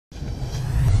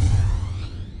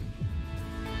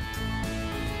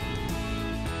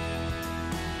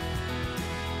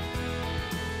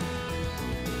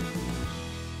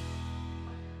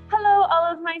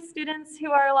my students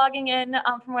who are logging in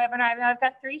from webinar. I've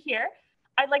got 3 here.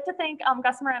 I'd like to thank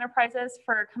Gusmer Enterprises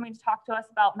for coming to talk to us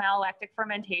about malolactic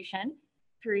fermentation.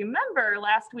 If you remember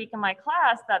last week in my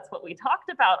class, that's what we talked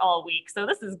about all week. So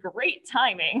this is great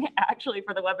timing actually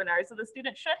for the webinar. So the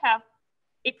students should have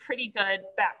a pretty good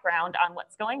background on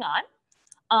what's going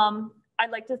on.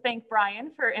 I'd like to thank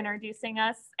Brian for introducing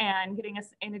us and getting us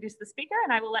introduced the speaker,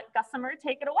 and I will let Gusmer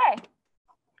take it away.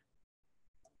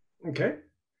 Okay,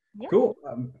 yeah. Cool.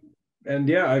 And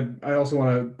yeah, I also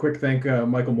want to quick thank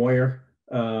Michael Moyer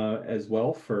as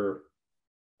well for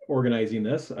organizing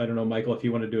this. I don't know, Michael, if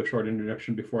you want to do a short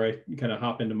introduction before I kind of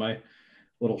hop into my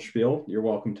little spiel, you're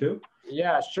welcome to.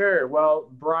 Yeah, sure. Well,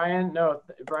 Brian,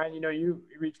 Brian, you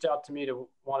reached out to me to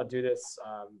want to do this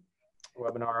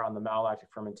webinar on the malolactic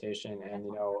fermentation, and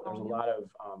there's a lot of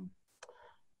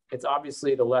it's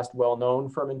obviously the less well-known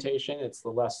fermentation. It's the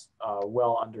less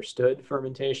well understood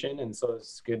fermentation, and so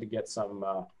it's good to get some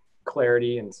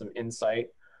clarity and some insight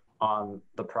on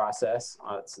the process.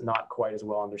 It's not quite as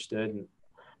well understood,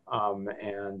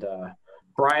 and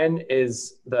Brian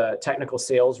is the technical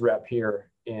sales rep here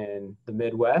in the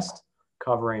Midwest,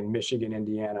 covering Michigan,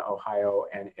 Indiana, Ohio,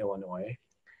 and Illinois.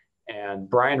 And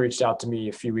Brian reached out to me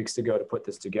a few weeks ago to put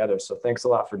this together. So thanks a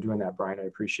lot for doing that, Brian. I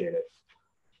appreciate it.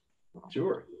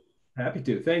 Sure. Happy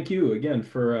to. Thank you again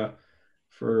for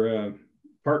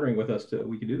partnering with us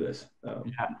we could do this.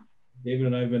 Yeah. David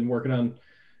and I have been working on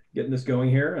getting this going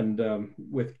here, and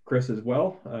with Chris as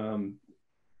well.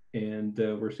 And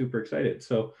we're super excited.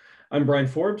 So I'm Brian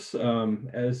Forbes.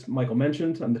 As Michael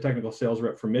mentioned, I'm the technical sales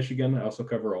rep for Michigan. I also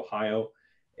cover Ohio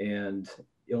and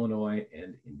Illinois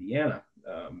and Indiana.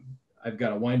 I've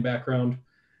got a wine background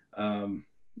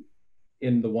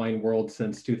in the wine world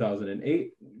since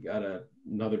 2008. Got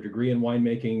another degree in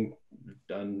winemaking,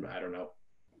 done, I don't know,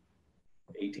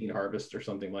 18 harvests or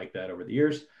something like that over the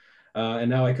years. And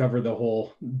now I cover the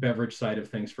whole beverage side of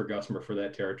things for Gusmer for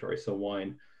that territory. So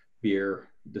wine, beer,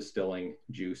 distilling,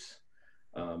 juice,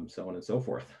 so on and so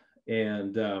forth.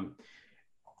 And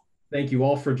thank you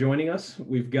all for joining us.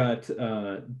 We've got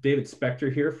David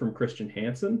Spector here from Christian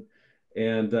Hansen.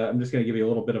 And I'm just going to give you a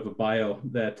little bit of a bio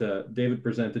that David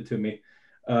presented to me.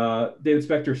 David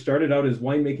Spector started out his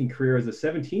winemaking career as a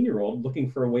 17-year-old looking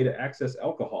for a way to access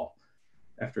alcohol.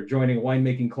 After joining a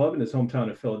winemaking club in his hometown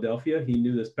of Philadelphia, he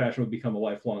knew this passion would become a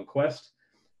lifelong quest,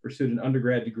 pursued an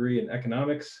undergrad degree in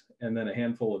economics, and then a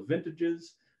handful of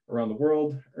vintages around the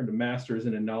world, earned a master's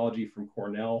in enology from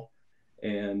Cornell,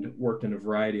 and worked in a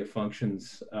variety of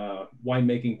functions,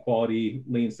 winemaking, quality,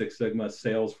 Lean Six Sigma,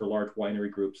 sales for large winery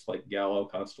groups like Gallo,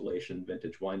 Constellation,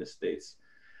 Vintage Wine Estates.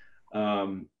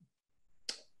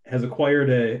 Has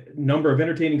acquired a number of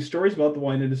entertaining stories about the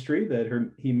wine industry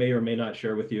that he may or may not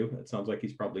share with you. It sounds like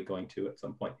he's probably going to at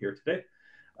some point here today.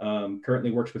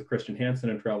 Currently works with Christian Hansen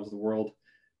and travels the world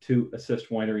to assist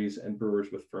wineries and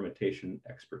brewers with fermentation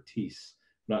expertise.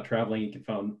 Not traveling, he can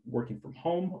find working from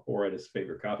home or at his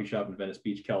favorite coffee shop in Venice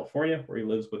Beach, California, where he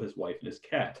lives with his wife and his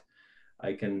cat.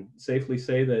 I can safely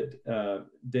say that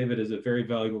David is a very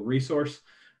valuable resource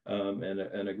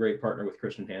and a great partner with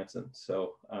Christian Hansen.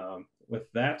 So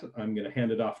with that, I'm going to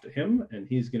hand it off to him, and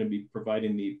he's going to be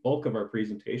providing the bulk of our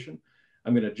presentation.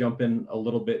 I'm going to jump in a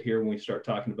little bit here when we start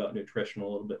talking about nutrition a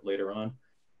little bit later on.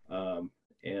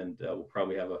 And we'll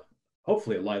probably have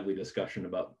hopefully a lively discussion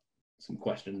about some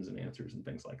questions and answers and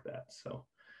things like that. So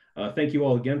thank you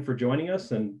all again for joining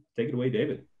us, and take it away,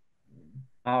 David.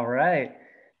 All right.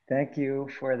 Thank you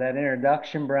for that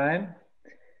introduction, Brian.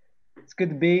 It's good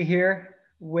to be here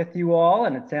with you all,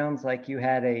 and it sounds like you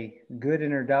had a good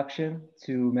introduction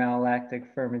to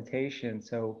malolactic fermentation.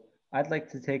 So I'd like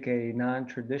to take a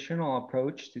non-traditional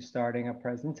approach to starting a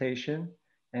presentation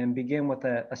and begin with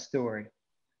a story.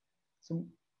 So,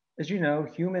 as you know,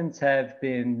 humans have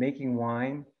been making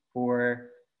wine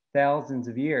for thousands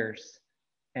of years,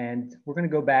 and we're going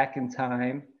to go back in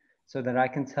time so that I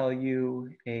can tell you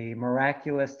a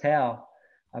miraculous tale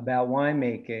about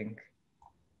winemaking.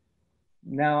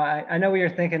 Now, I know what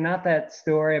you're thinking, not that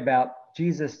story about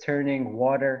Jesus turning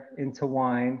water into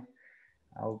wine.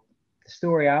 The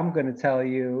story I'm going to tell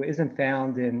you isn't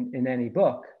found in any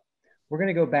book. We're going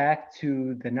to go back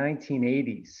to the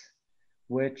 1980s,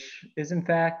 which is in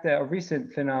fact a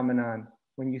recent phenomenon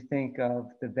when you think of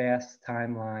the vast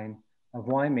timeline of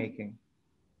winemaking.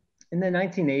 In the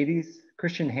 1980s,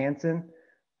 Christian Hansen,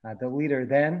 the leader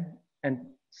then and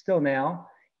still now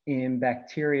in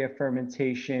bacteria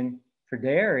fermentation for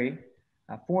dairy,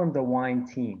 formed a wine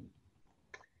team.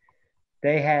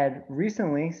 They had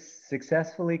recently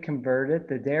successfully converted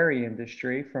the dairy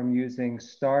industry from using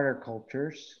starter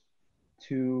cultures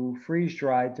to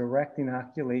freeze-dried direct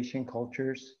inoculation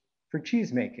cultures for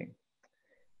cheese making.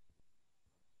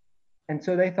 And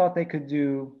so they thought they could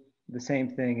do the same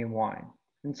thing in wine.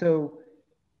 And so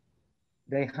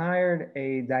they hired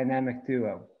a dynamic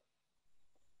duo.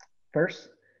 First,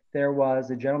 there was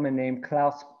a gentleman named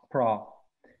Klaus Prahl.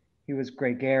 He was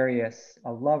gregarious,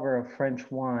 a lover of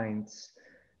French wines,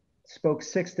 spoke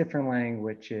 6 different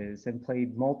languages, and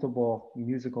played multiple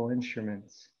musical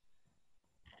instruments.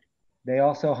 They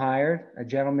also hired a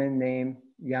gentleman named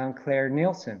Jan Clare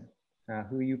Nielsen,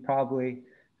 who you probably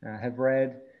have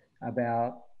read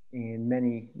about in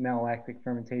many malolactic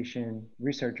fermentation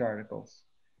research articles.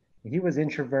 He was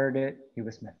introverted, he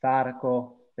was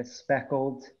methodical,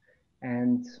 bespectacled,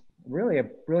 and really a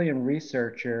brilliant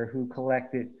researcher who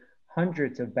collected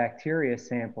hundreds of bacteria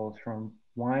samples from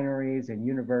wineries and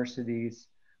universities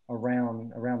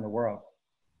around the world.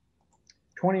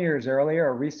 20 years earlier,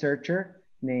 a researcher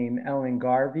named Ellen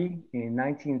Garvey in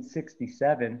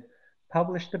 1967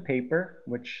 published a paper,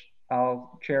 which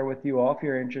I'll share with you all if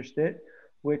you're interested,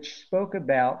 which spoke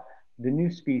about the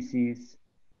new species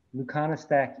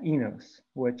Leuconostac enos,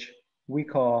 which we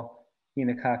call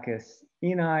Oenococcus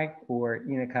oeni or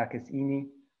Oenococcus oeni.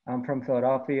 I'm from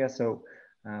Philadelphia, so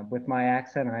with my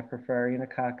accent, I prefer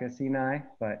Oenococcus oeni,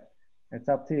 but it's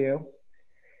up to you.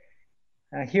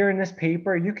 Here in this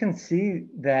paper, you can see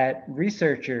that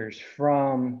researchers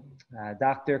from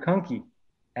Dr. Kunke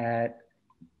at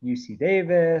UC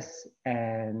Davis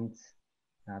and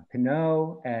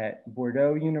Pinot at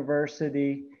Bordeaux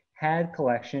University had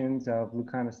collections of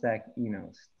Leuconostac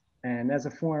enos. And as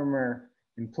a former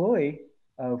employee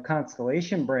of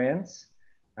Constellation Brands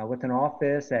with an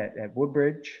office at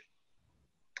Woodbridge,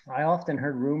 I often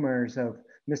heard rumors of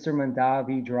Mr.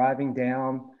 Mondavi driving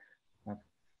down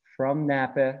from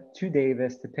Napa to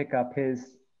Davis to pick up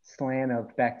his slant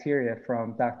of bacteria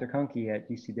from Dr. Kunke at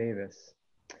UC Davis.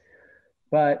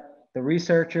 But the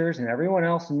researchers and everyone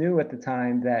else knew at the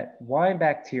time that wine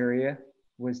bacteria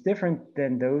was different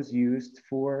than those used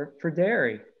for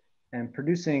dairy, and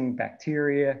producing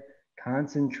bacteria,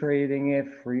 concentrating it,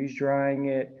 freeze drying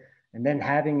it, and then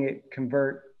having it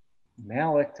convert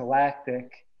malic to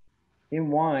lactic in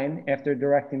wine after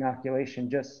direct inoculation,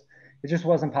 it just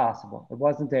wasn't possible. It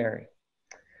wasn't dairy.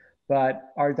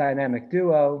 But our dynamic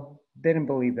duo didn't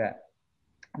believe that.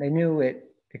 They knew it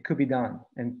could be done.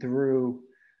 And through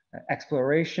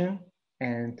exploration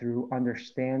and through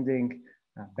understanding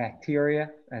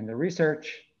bacteria and the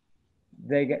research,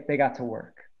 they got to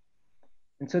work.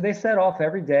 And so they set off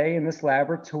every day in this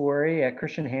laboratory at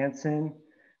Christian Hansen.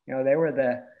 You know, they were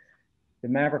the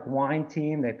Maverick wine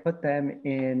team. They put them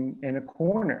in a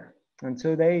corner. And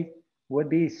so they would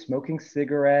be smoking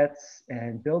cigarettes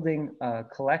and building a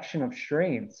collection of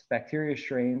strains, bacteria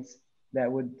strains, that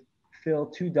would fill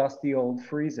 2 dusty old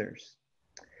freezers.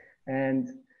 And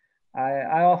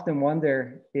I often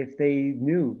wonder if they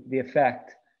knew the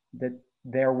effect that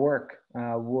their work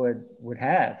would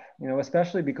have, you know,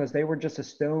 especially because they were just a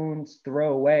stone's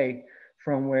throw away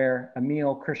from where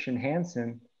Emil Christian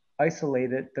Hansen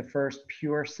isolated the first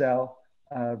pure cell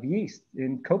of yeast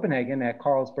in Copenhagen at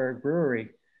Carlsberg Brewery,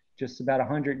 just about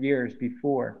 100 years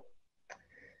before.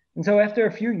 And so after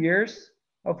a few years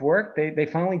of work, they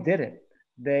finally did it.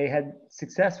 They had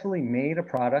successfully made a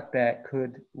product that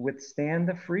could withstand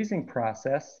the freezing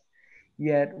process,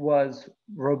 yet was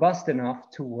robust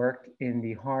enough to work in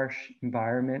the harsh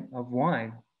environment of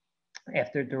wine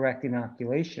after direct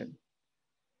inoculation.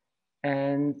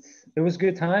 And it was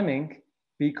good timing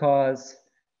because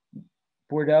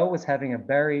Bordeaux was having a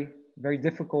very, very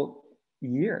difficult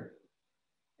year.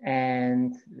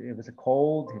 And it was a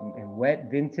cold and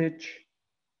wet vintage,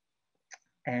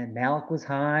 and malic was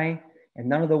high, and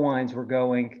none of the wines were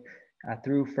going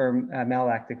through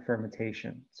malolactic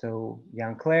fermentation. So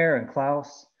Jan Clare and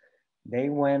Klaus, they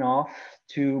went off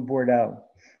to Bordeaux.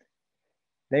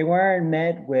 They weren't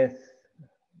met with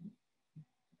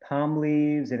palm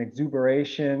leaves and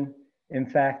exuberation. In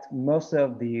fact, most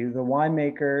of the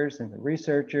winemakers and the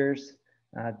researchers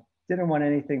didn't want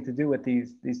anything to do with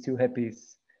these 2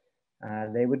 hippies.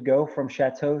 They would go from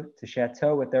chateau to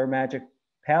chateau with their magic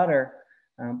powder,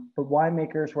 but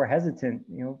winemakers were hesitant.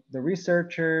 You know, the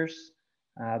researchers,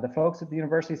 the folks at the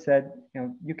university said, you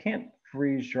know, you can't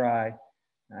freeze dry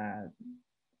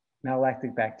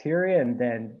malolactic bacteria and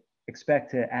then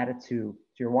expect to add it to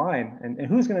your wine. And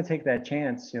who's going to take that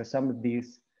chance? You know, some of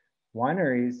these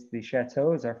wineries, these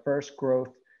chateaus, are first growth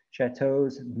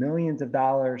chateaus, millions of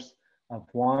dollars of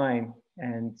wine,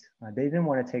 and they didn't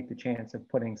want to take the chance of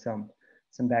putting some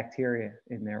bacteria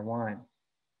in their wine.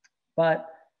 But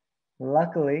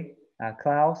luckily,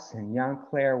 Klaus and Jan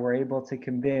Clare were able to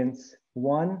convince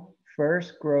one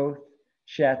first growth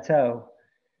chateau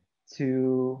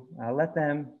to let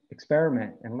them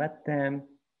experiment and let them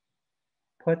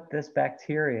put this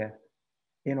bacteria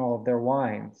in all of their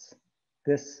wines.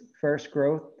 This first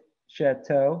growth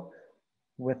chateau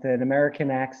with an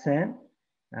American accent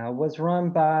was run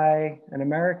by an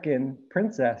American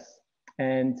princess.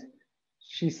 And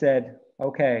she said,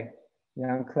 okay,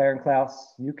 young Claire and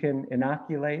Klaus, you can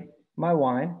inoculate my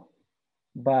wine,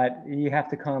 but you have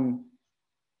to come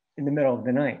in the middle of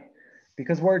the night,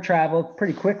 because word traveled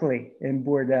pretty quickly in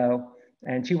Bordeaux,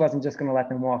 and she wasn't just going to let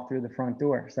them walk through the front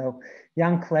door. So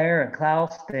young Claire and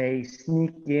Klaus, they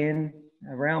sneak in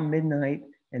around midnight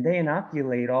and they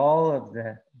inoculate all of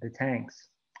the tanks,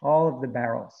 all of the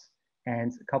barrels.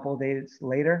 And a couple of days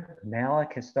later,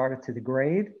 malic has started to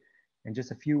degrade. And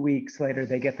just a few weeks later,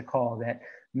 they get the call that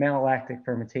malolactic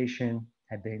fermentation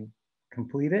had been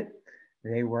completed.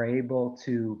 They were able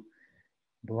to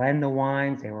blend the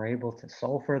wines. They were able to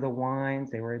sulfur the wines.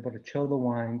 They were able to chill the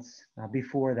wines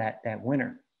before that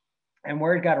winter. And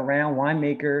word got around,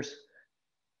 winemakers,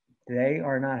 they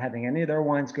are not having any of their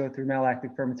wines go through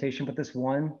malolactic fermentation, but this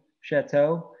one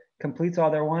chateau completes all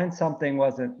their wines. Something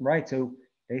wasn't right. So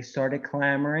they started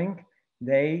clamoring.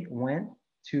 They went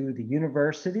to the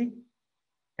university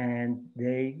and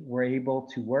they were able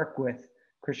to work with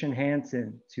Christian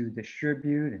Hansen to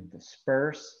distribute and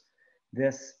disperse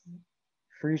this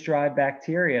freeze-dried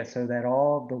bacteria so that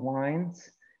all the wines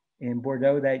in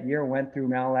Bordeaux that year went through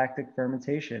malolactic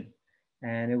fermentation.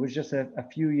 And it was just a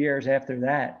few years after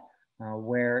that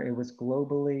where it was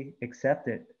globally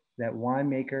accepted that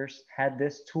winemakers had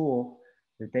this tool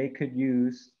that they could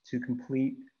use to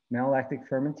complete malolactic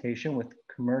fermentation with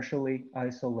commercially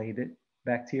isolated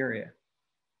bacteria.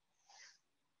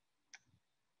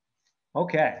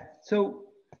 Okay, so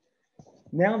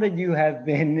now that you have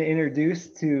been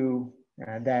introduced to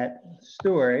that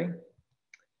story,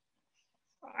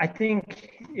 I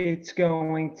think it's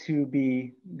going to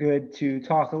be good to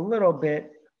talk a little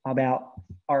bit about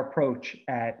our approach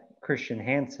at Christian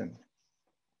Hansen.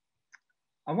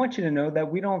 I want you to know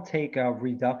that we don't take a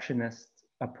reductionist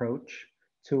approach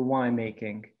to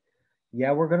winemaking.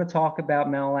 Yeah, we're going to talk about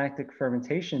malolactic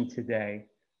fermentation today,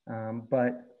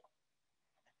 but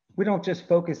we don't just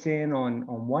focus in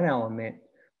on one element,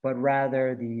 but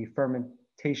rather the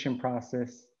fermentation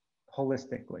process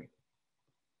holistically.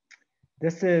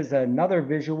 This is another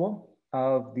visual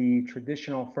of the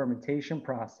traditional fermentation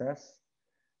process.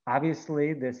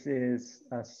 Obviously, this is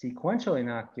a sequential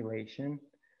inoculation,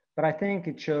 but I think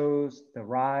it shows the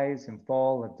rise and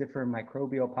fall of different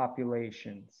microbial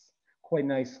populations quite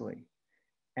nicely.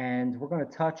 And we're going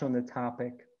to touch on the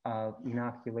topic of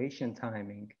inoculation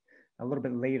timing a little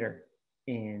bit later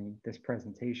in this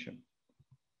presentation.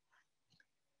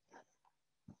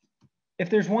 If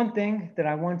there's one thing that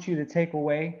I want you to take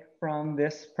away from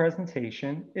this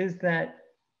presentation is that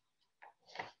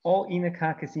all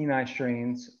Oenococcus oeni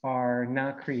strains are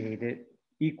not created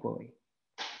equally.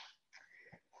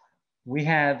 We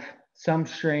have some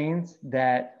strains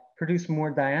that produce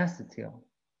more diacetyl.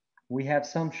 We have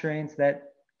some strains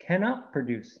that cannot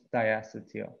produce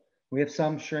diacetyl. We have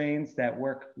some strains that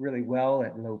work really well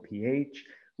at low pH.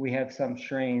 We have some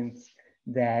strains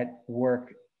that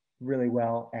work really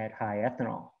well at high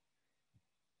ethanol.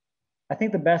 I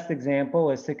think the best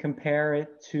example is to compare it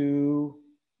to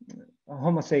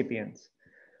Homo sapiens.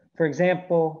 For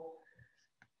example,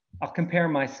 I'll compare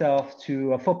myself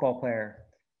to a football player.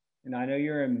 And I know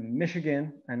you're in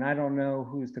Michigan, and I don't know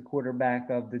who's the quarterback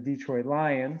of the Detroit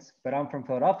Lions, but I'm from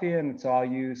Philadelphia, and so I'll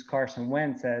use Carson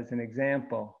Wentz as an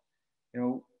example. You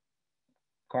know,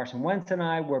 Carson Wentz and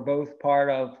I were both part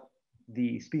of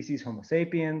the species Homo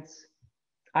sapiens.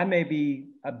 I may be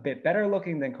a bit better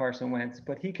looking than Carson Wentz,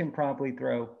 but he can probably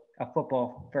throw a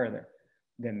football further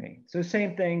than me. So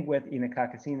same thing with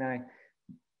Oenococcus oeni.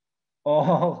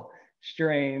 All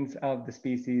strains of the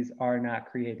species are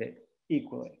not created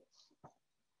equally.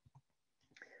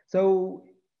 So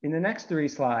in the next 3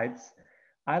 slides,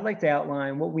 I'd like to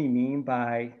outline what we mean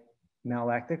by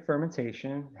malolactic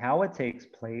fermentation, how it takes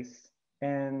place,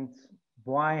 and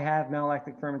why have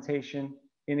malolactic fermentation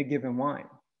in a given wine.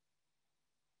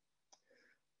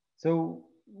 So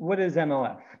what is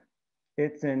MLF?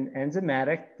 It's an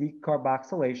enzymatic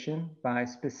decarboxylation by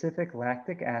specific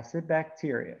lactic acid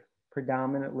bacteria,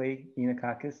 predominantly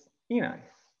Oenococcus oeni.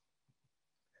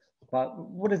 But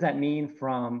what does that mean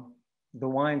from the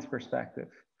wine's perspective?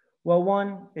 Well,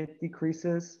 one, it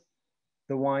decreases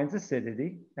the wine's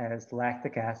acidity, as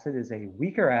lactic acid is a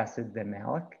weaker acid than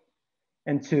malic.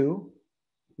 And 2,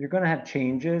 you're going to have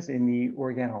changes in the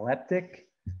organoleptic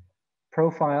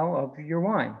profile of your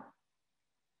wine.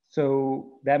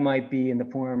 So that might be in the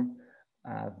form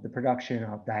the production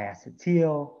of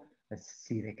diacetyl,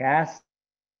 acetic acid,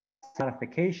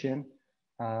 modification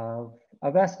of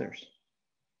esters.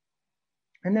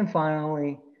 And then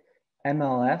finally,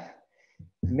 MLF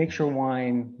makes your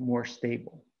wine more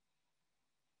stable.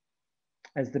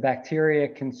 As the bacteria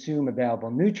consume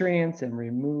available nutrients and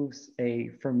removes a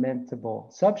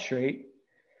fermentable substrate,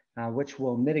 which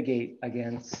will mitigate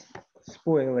against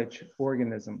spoilage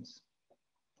organisms.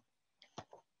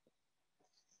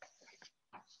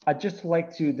 I'd just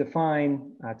like to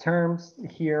define terms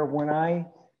here. When I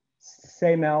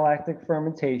say malolactic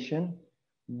fermentation,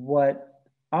 what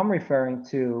I'm referring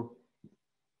to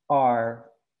are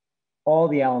all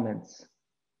the elements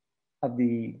of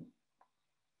the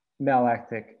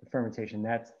malolactic fermentation.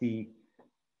 That's the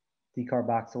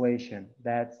decarboxylation.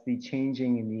 That's the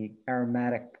changing in the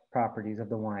aromatic properties of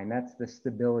the wine. That's the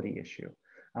stability issue.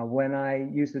 When I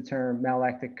use the term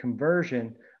malolactic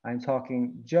conversion, I'm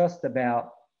talking just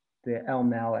about the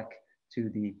L-malic to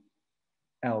the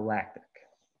L-lactic.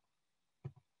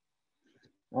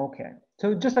 Okay,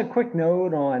 so just a quick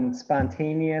note on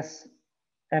spontaneous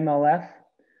MLF.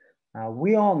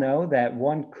 We all know that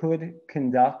one could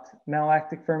conduct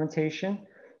malolactic fermentation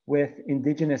with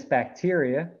indigenous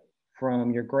bacteria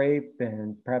from your grape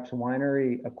and perhaps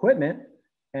winery equipment.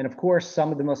 And of course,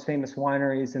 some of the most famous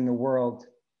wineries in the world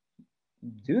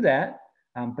do that,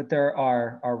 but there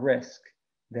are risks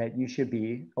that you should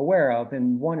be aware of.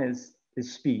 And one is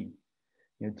speed.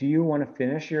 Do you want to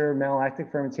finish your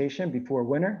malolactic fermentation before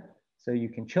winter so you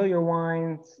can chill your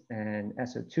wines and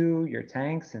SO2 your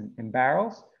tanks and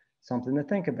barrels? Something to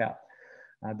think about.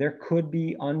 There could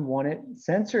be unwanted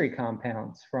sensory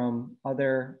compounds from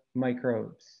other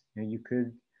microbes. You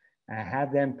could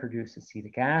have them produce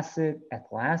acetic acid,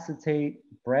 ethyl acetate,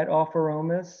 bread off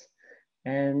aromas,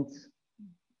 and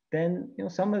then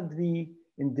some of the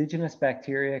indigenous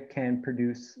bacteria can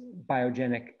produce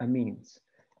biogenic amines.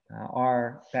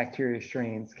 Our bacteria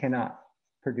strains cannot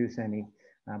produce any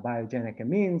biogenic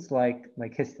amines like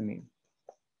histamine.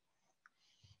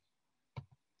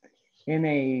 In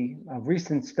a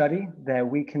recent study that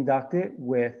we conducted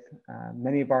with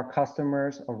many of our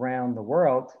customers around the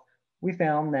world, we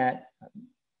found that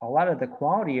a lot of the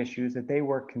quality issues that they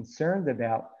were concerned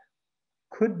about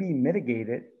could be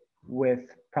mitigated with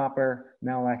proper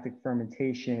malolactic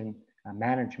fermentation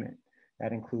management.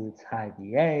 That includes high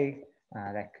VA,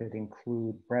 that could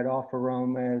include bread off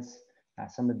aromas,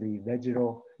 some of the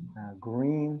vegetal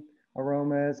green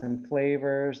aromas and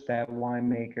flavors that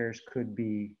winemakers could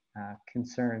be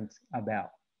concerned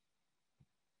about.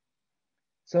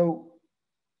 So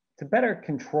to better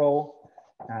control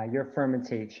your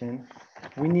fermentation,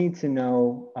 we need to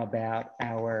know about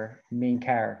our main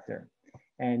character.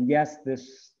 And yes,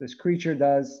 this creature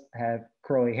does have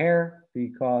curly hair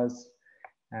because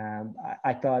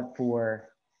I thought for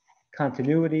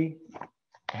continuity,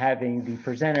 having the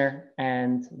presenter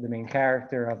and the main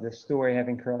character of the story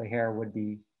having curly hair would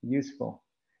be useful.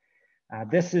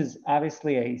 This is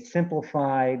obviously a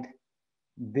simplified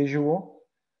visual.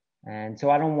 And so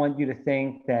I don't want you to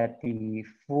think that the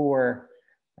 4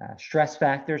 stress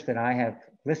factors that I have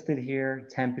listed here,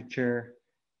 temperature,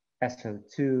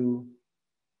 SO2,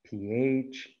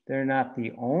 pH, they're not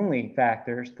the only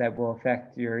factors that will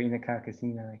affect your Oenococcus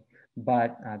oeni,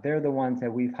 but they're the ones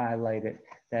that we've highlighted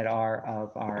that are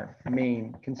of our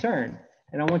main concern.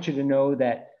 And I want you to know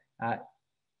that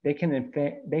they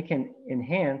can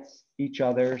enhance each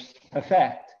other's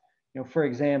effect. For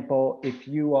example, if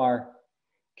you are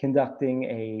conducting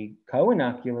a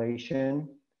co-inoculation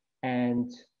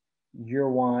and your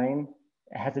wine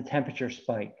has a temperature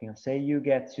spike, say you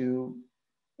get to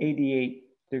 88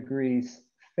 degrees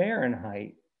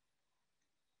Fahrenheit,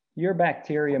 your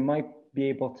bacteria might be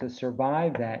able to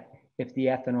survive that if the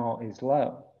ethanol is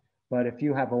low. But if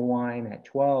you have a wine at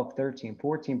 12, 13,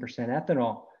 14%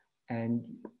 ethanol and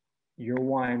your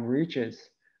wine reaches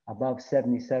above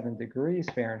 77 degrees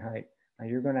Fahrenheit,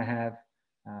 you're going to have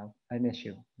an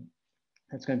issue.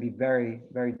 That's going to be very,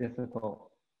 very difficult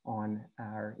on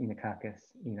our Oenococcus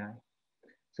oeni.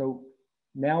 So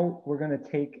now we're going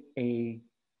to take a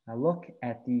look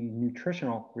at the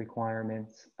nutritional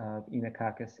requirements of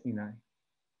Oenococcus oeni.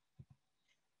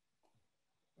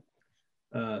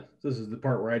 This is the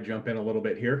part where I jump in a little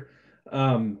bit here.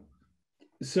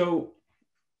 So,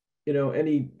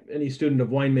 any student of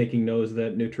winemaking knows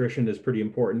that nutrition is pretty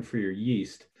important for your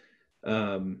yeast.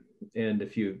 And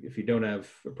if you don't have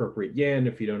appropriate yin,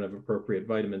 if you don't have appropriate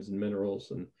vitamins and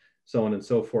minerals and so on and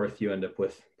so forth, you end up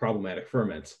with problematic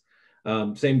ferments.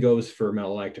 Same goes for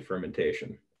malolactic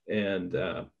fermentation. And,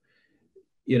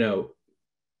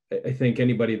 I think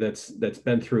anybody that's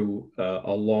been through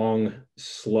a long,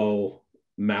 slow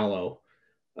mallow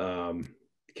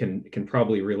can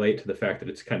probably relate to the fact that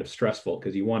it's kind of stressful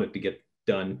because you want it to get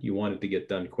done. You want it to get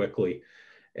done quickly,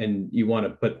 and you want to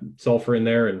put sulfur in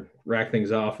there and rack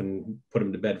things off and put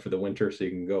them to bed for the winter so you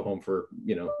can go home for,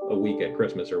 you know, a week at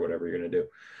Christmas or whatever you're going to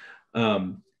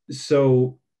do.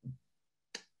 So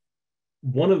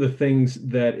one of the things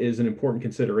that is an important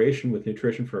consideration with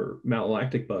nutrition for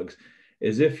malolactic bugs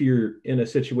is if you're in a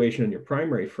situation in your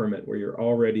primary ferment where you're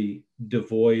already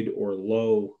devoid or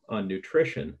low on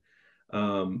nutrition,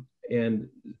 and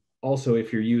also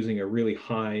if you're using a really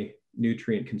high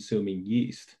nutrient consuming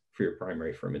yeast for your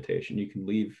primary fermentation, you can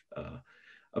leave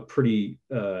a pretty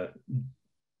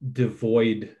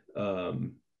devoid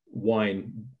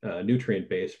wine nutrient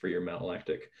base for your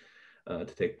malolactic to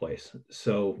take place.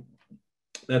 So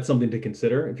that's something to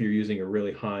consider if you're using a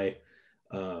really high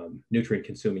nutrient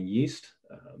consuming yeast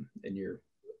and you're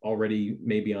already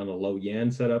maybe on a low yan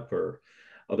setup or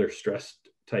other stressed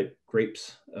type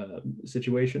grapes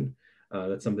situation.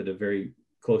 That's something to very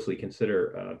closely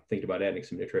consider thinking about adding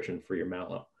some nutrition for your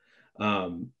mallow.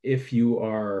 If you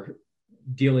are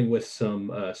dealing with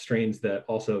some strains that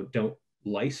also don't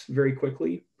lyse very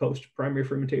quickly post primary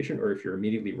fermentation, or if you're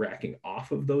immediately racking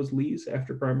off of those lees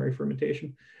after primary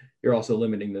fermentation, you're also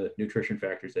limiting the nutrition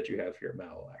factors that you have for your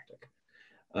malolactic.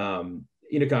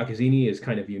 Oenococcus oeni is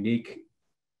kind of unique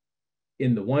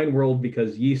in the wine world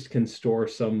because yeast can store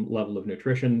some level of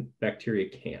nutrition, bacteria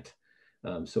can't.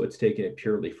 So it's taking it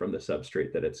purely from the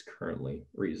substrate that it's currently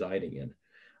residing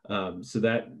in. So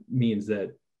that means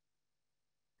that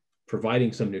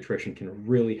providing some nutrition can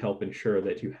really help ensure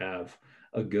that you have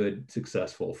a good,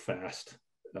 successful, fast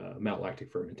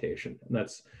malolactic fermentation. And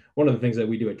that's one of the things that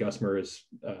we do at Gusmer is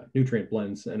nutrient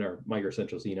blends, and our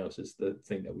Microessentials Enos is the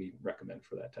thing that we recommend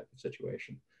for that type of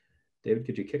situation. David,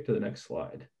 could you kick to the next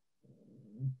slide?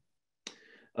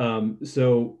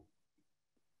 So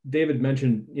David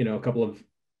mentioned, you know, a couple of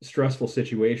stressful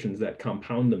situations that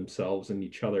compound themselves in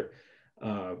each other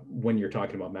when you're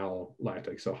talking about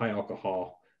malolactic. So high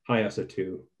alcohol, high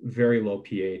SO2, very low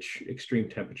pH, extreme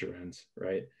temperature ends,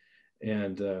 right?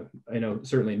 And I know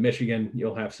certainly in Michigan,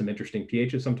 you'll have some interesting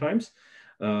pHs sometimes,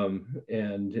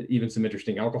 and even some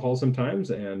interesting alcohol sometimes.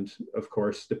 And of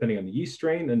course, depending on the yeast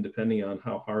strain and depending on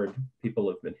how hard people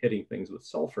have been hitting things with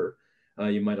sulfur,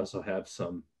 you might also have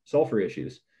some sulfur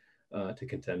issues to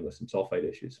contend with, some sulfite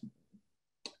issues.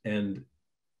 And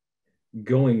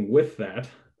going with that,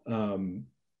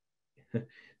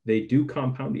 they do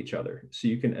compound each other. So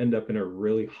you can end up in a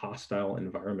really hostile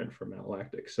environment for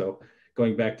malolactic. So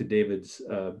going back to David's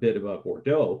bit about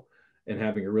Bordeaux and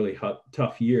having a really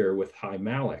tough year with high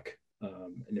malic.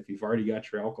 And if you've already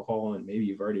got your alcohol and maybe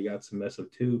you've already got some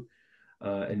SO2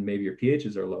 and maybe your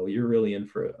pHs are low, you're really in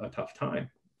for a tough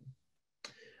time.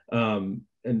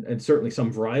 And certainly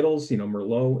some varietals, you know,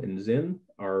 Merlot and Zin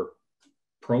are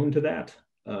prone to that.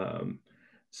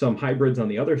 Some hybrids on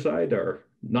the other side are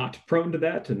not prone to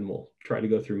that, and we'll try to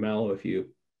go through mallow if you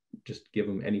just give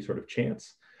them any sort of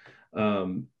chance.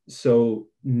 So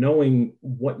knowing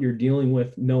what you're dealing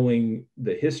with, knowing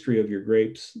the history of your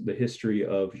grapes, the history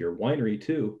of your winery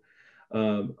too,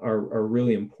 are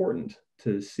really important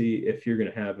to see if you're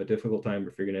going to have a difficult time or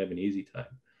if you're going to have an easy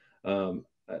time.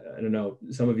 I don't know,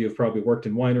 some of you have probably worked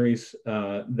in wineries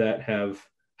that have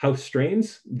house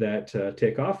strains that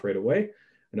take off right away.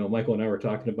 I know Michael and I were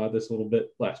talking about this a little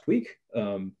bit last week,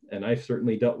 and I've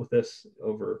certainly dealt with this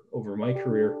over my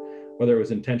career, whether it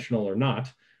was intentional or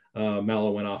not.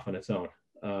 Mallow went off on its own.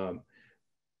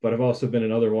 But I've also been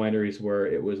in other wineries where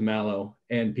it was mallow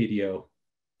and PDO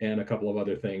and a couple of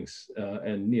other things.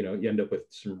 And, you know, you end up with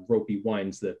some ropey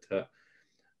wines that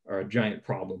are a giant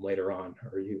problem later on,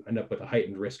 or you end up with a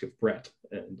heightened risk of Brett.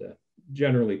 And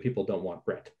generally people don't want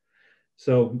Brett.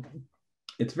 So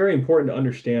it's very important to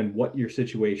understand what your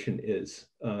situation is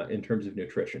in terms of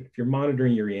nutrition. If you're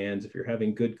monitoring your yans, if you're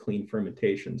having good, clean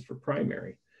fermentations for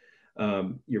primary,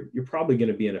 you're probably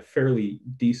going to be in a fairly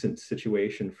decent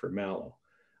situation for mallow.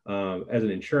 As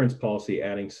an insurance policy,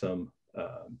 adding some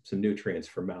nutrients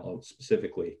for mallow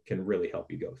specifically can really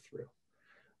help you go through.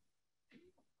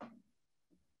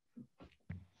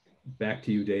 Back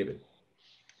to you, David.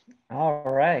 All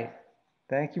right.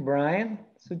 Thank you, Brian.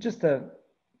 So just to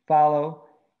follow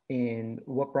in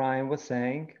what Brian was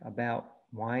saying about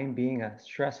wine being a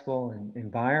stressful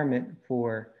environment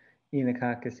for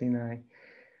Oenococcus oeni,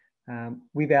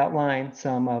 we've outlined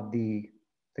some of the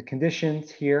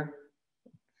conditions here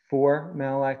for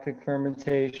malolactic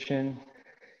fermentation,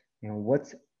 you know,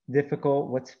 what's difficult,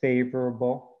 what's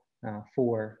favorable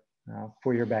for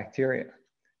your bacteria.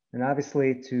 And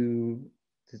obviously to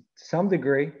to some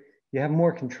degree, you have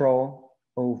more control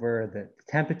over the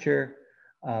temperature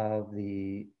of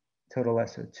the total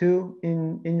SO2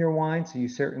 in your wine. So you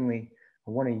certainly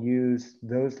want to use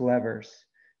those levers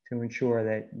to ensure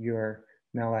that your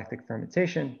malolactic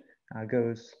fermentation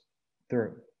goes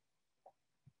through.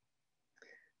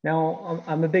 Now,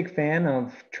 I'm a big fan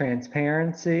of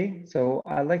transparency, so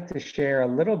I'd like to share a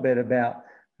little bit about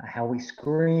how we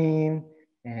screen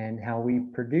and how we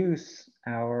produce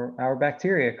our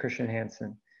bacteria at Christian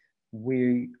Hansen.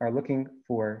 We are looking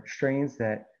for strains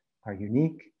that are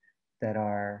unique, that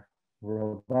are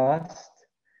robust,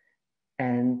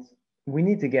 and we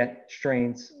need to get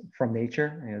strains from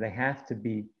nature. You know, they have to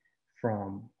be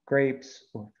from grapes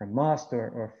or from must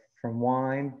or from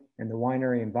wine and the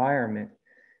winery environment.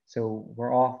 So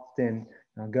we're often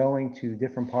going to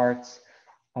different parts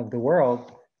of the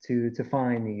world to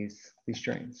find these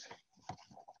strains.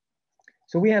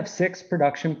 So we have 6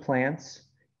 production plants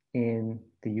in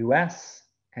the US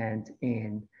and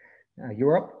in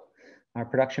Europe. Our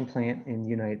production plant in the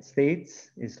United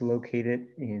States is located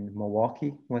in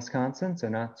Milwaukee, Wisconsin, so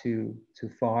not too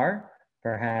far.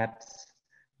 Perhaps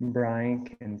Brian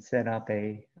can set up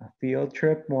a field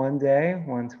trip one day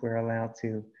once we're allowed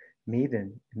to meet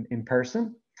in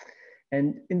person.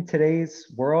 And in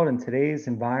today's world, in today's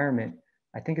environment,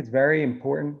 I think it's very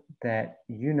important that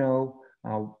you know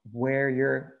where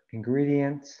your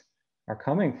ingredients are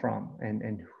coming from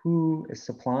and who is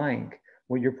supplying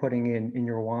what you're putting in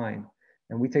your wine.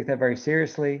 And we take that very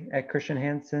seriously at Christian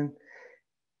Hansen.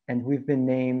 And we've been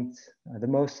named the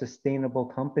most sustainable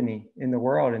company in the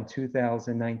world in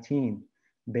 2019,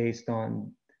 based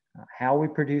on how we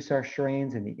produce our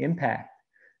strains and the impact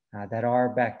that our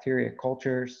bacteria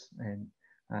cultures and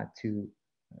to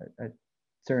a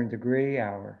certain degree,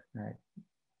 our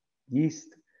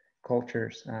yeast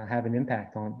cultures have an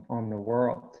impact on the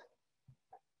world.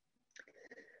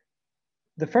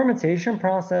 The fermentation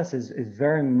process is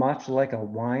very much like a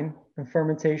wine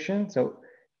fermentation. So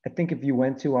I think if you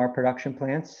went to our production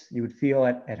plants, you would feel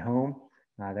at home.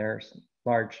 There's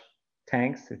large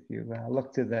tanks. If you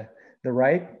look to the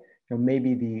right, you know,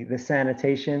 maybe the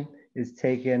sanitation is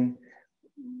taken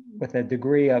with a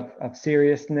degree of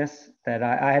seriousness that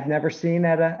I have never seen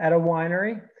at a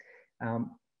winery.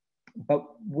 But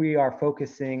we are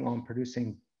focusing on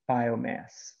producing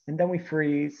biomass, and then we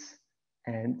freeze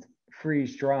and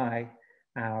freeze dry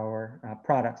our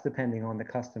products depending on the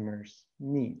customer's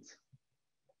needs.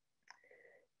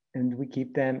 And we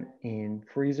keep them in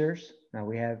freezers.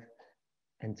 We have,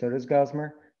 and so does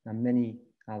Gusmer, many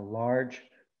large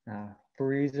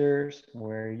freezers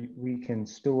where we can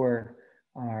store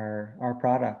our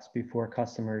products before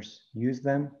customers use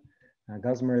them.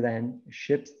 Gusmer then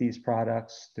ships these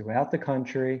products throughout the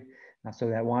country so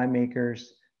that winemakers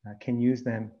can use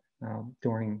them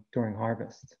during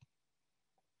harvest.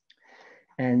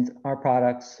 And our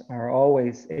products are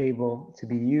always able to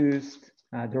be used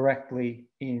directly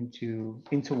into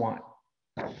wine.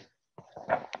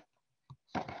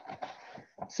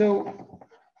 So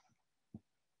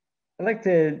I'd like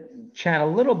to chat a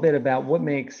little bit about what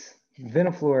makes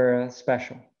Viniflora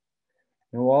special.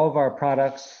 You know, all of our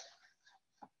products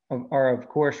are of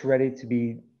course ready to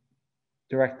be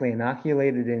directly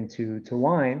inoculated into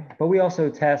wine, but we also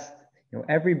test, you know,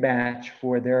 every batch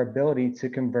for their ability to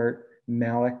convert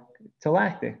malic to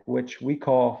lactic, which we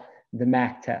call the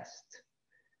MAC test.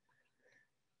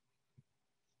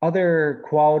 Other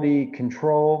quality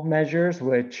control measures,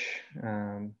 which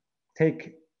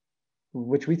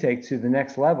we take to the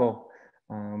next level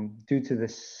due to the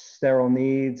sterile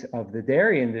needs of the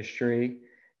dairy industry,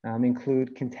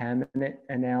 include contaminant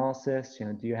analysis. You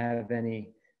know, do you have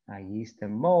any yeast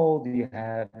and mold? Do you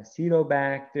have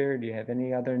acetobacter? Do you have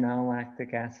any other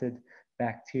non-lactic acid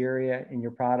bacteria in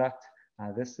your product?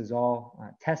 This is all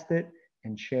tested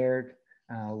and shared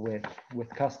with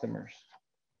customers.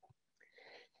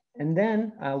 And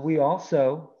then we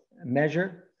also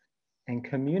measure and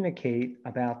communicate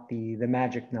about the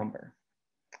magic number.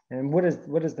 And what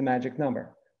is the magic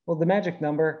number? Well, the magic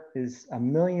number is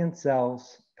 1 million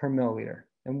cells per milliliter.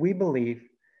 And we believe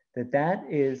that that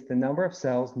is the number of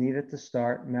cells needed to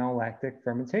start malolactic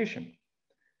fermentation.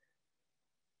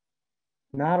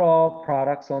 Not all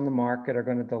products on the market are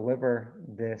going to deliver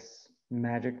this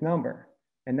magic number.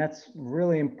 And that's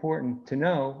really important to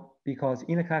know because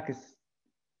Oenococcus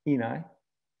oeni,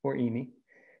 or oeni,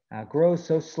 grows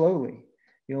so slowly.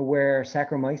 You know, where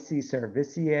Saccharomyces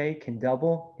cerevisiae can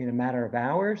double in a matter of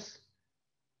hours,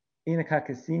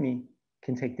 Oenococcus oeni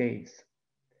can take days.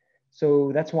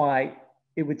 So that's why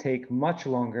it would take much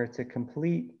longer to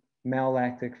complete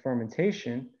malolactic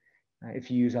fermentation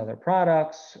if you use other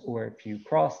products, or if you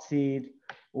cross seed,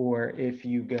 or if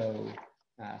you go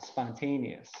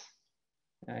spontaneous.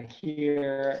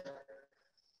 Here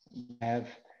we have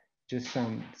just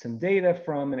some data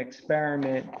from an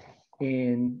experiment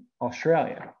in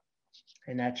Australia,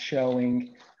 and that's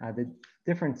showing the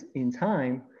difference in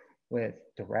time with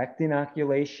direct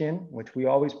inoculation, which we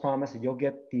always promise that you'll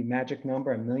get the magic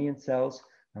number, 1 million cells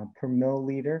per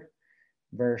milliliter,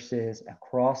 versus a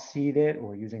cross-seeded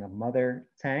or using a mother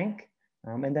tank,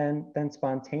 and then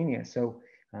spontaneous. So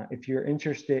if you're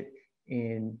interested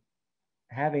in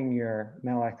having your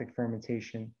malolactic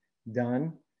fermentation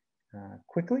done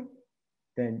quickly,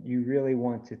 then you really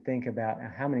want to think about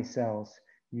how many cells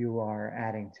you are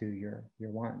adding to your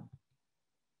wine.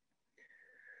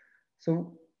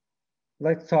 So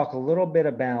let's talk a little bit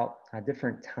about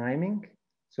different timing.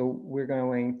 So we're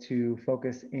going to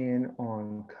focus in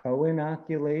on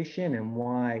co-inoculation and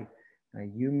why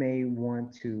you may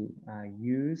want to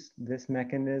use this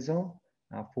mechanism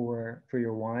for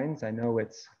your wines. I know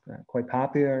it's quite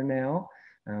popular now,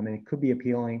 and it could be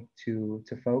appealing to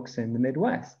folks in the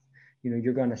Midwest. You know,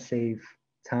 you're going to save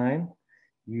time.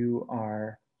 You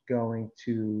are going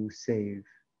to save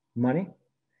money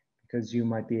because you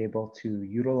might be able to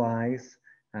utilize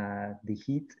the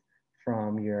heat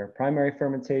from your primary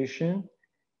fermentation.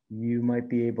 You might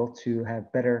be able to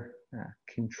have better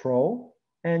control,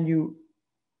 and you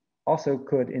also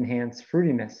could enhance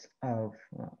fruitiness of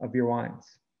your wines.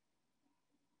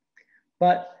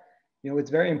 But you know,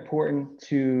 it's very important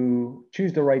to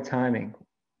choose the right timing.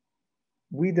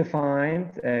 We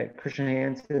defined at Christian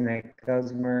Hansen at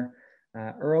Gusmer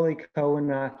early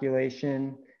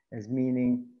co-inoculation as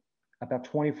meaning about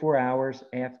 24 hours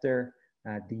after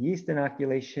the yeast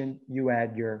inoculation, you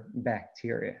add your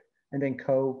bacteria. And then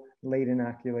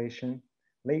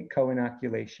late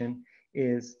co-inoculation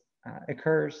is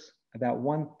occurs about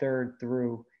 1/3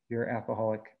 through your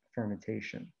alcoholic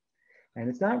fermentation. And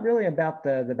it's not really about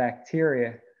the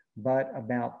bacteria, but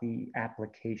about the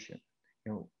application.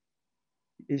 You know,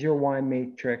 is your wine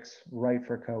matrix right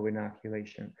for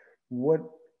co-inoculation? What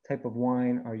type of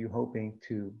wine are you hoping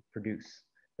to produce?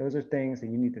 Those are things that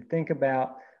you need to think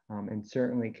about, and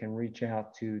certainly can reach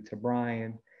out to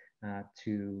Brian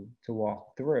to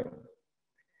walk through.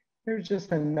 Here's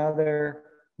just another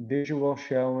visual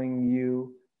showing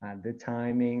you the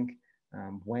timing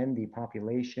when the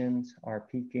populations are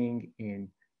peaking in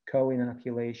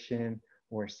co-inoculation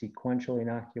or sequential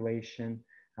inoculation.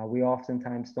 We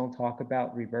oftentimes don't talk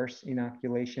about reverse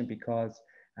inoculation because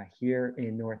here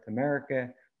in North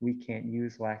America, we can't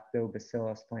use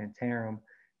Lactobacillus plantarum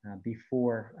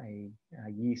before a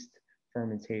yeast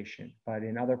fermentation. But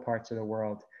in other parts of the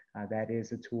world, that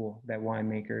is a tool that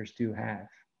winemakers do have.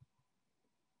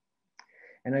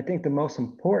 And I think the most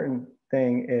important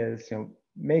thing is, you know,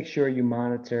 make sure you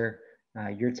monitor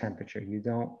your temperature. You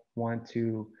don't want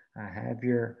to have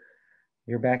your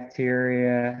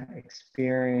bacteria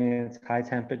experience high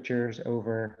temperatures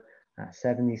over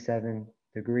 77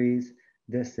 degrees.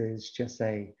 This is just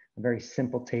a very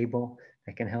simple table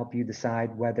that can help you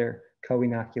decide whether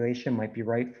co-inoculation might be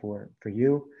right for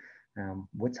you,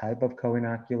 what type of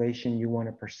co-inoculation you want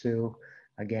to pursue.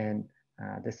 Again,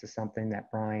 this is something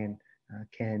that Brian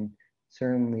can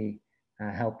certainly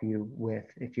help you with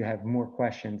if you have more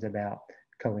questions about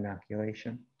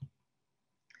co-inoculation.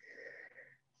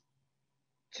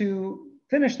 To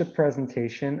finish the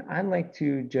presentation, I'd like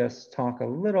to just talk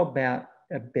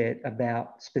a bit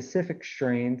about specific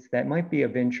strains that might be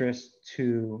of interest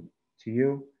to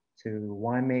you, to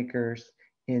winemakers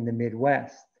in the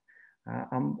Midwest.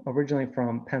 I'm originally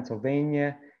from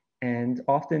Pennsylvania, and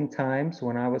oftentimes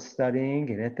when I was studying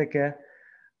in Ithaca,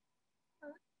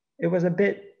 it was a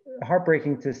bit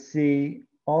heartbreaking to see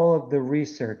all of the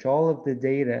research, all of the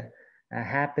data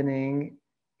happening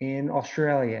in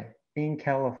Australia, in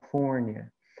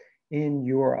California, in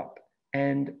Europe.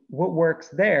 And what works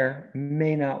there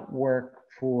may not work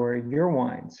for your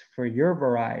wines, for your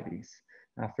varieties,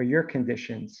 for your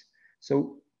conditions.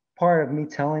 So part of me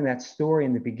telling that story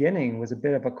in the beginning was a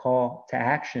bit of a call to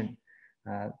action.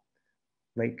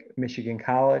 Lake Michigan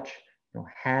College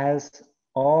has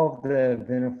all of the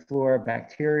viniflora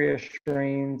bacteria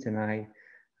strains, and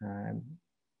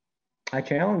I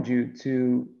challenge you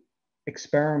to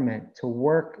experiment, to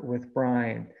work with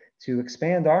Brian, to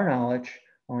expand our knowledge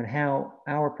on how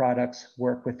our products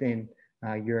work within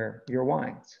your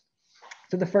wines.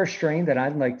 So the first strain that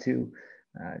I'd like to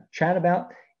chat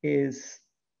about is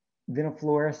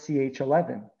viniflora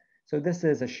CH11. So this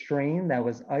is a strain that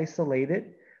was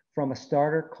isolated from a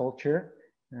starter culture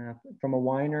from a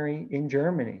winery in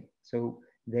Germany. So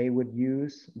they would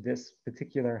use this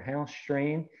particular house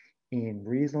strain in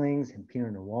Rieslings and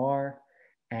Pinot Noir,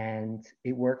 and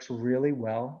it works really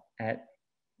well at,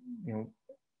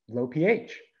 low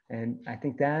pH. And I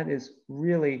think that is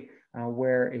really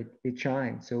where it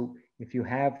shines. So if you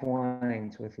have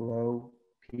wines with low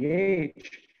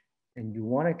pH and you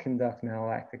want to conduct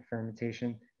malolactic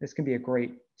fermentation, this can be a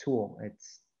great tool.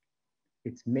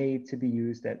 It's made to be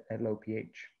used at low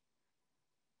pH.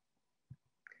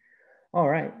 All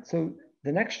right, so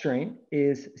the next strain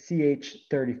is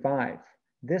CH35.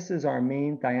 This is our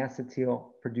main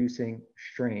diacetyl producing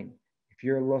strain. If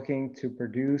you're looking to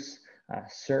produce a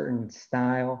certain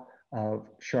style of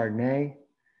Chardonnay,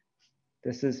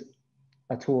 this is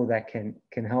a tool that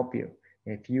can help you.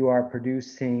 If you are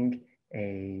producing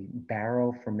a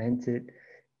barrel fermented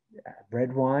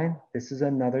red wine, this is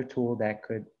another tool that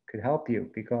could help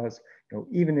you, because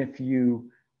even if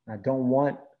you don't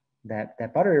want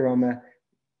that buttery aroma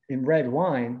in red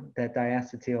wine, that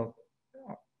diacetyl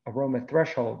aroma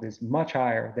threshold is much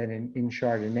higher than in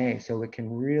Chardonnay. So it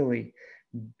can really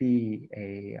be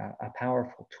a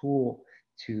powerful tool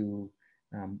to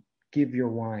give your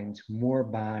wines more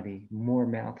body, more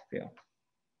mouthfeel.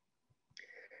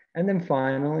 And then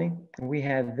finally, we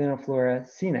have Viniflora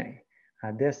Sine.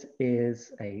 This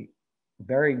is a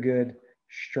very good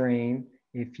strain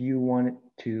if you want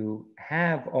to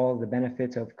have all the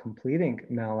benefits of completing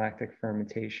malolactic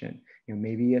fermentation.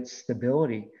 Maybe it's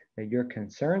stability that you're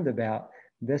concerned about.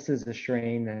 This is a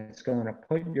strain that's going to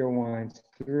put your wines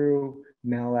through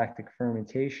malolactic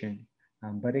fermentation,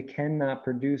 but it cannot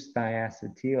produce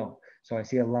diacetyl. So I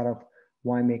see a lot of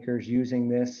winemakers using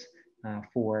this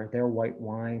for their white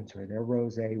wines or their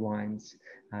rosé wines.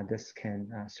 This can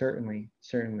certainly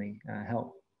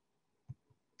help.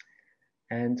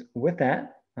 And with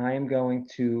that, I am going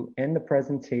to end the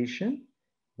presentation.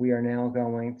 We are now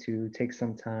going to take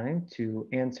some time to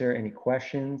answer any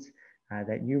questions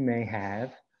that you may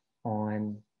have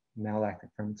on malolactic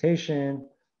fermentation,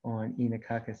 on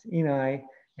Oenococcus oeni,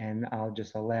 and I'll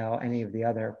just allow any of the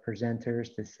other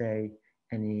presenters to say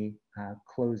any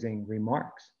closing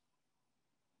remarks.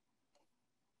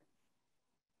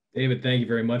 David, thank you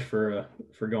very much for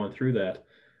going through that.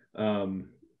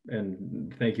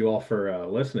 And thank you all for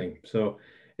listening. So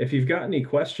if you've got any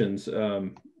questions,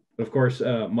 of course,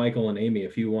 Michael and Amy,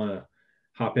 if you want to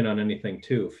hop in on anything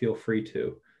too, feel free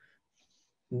to.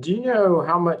 Do you know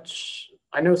how much,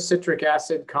 I know citric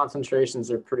acid concentrations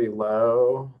are pretty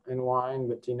low in wine,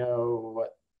 but do you know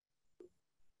what,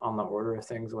 on the order of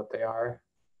things, what they are?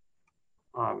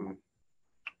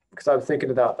 Because I was thinking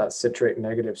about that citrate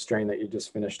negative strain that you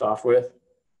just finished off with.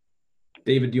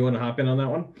 David, do you want to hop in on that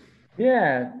one?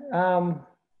 Yeah.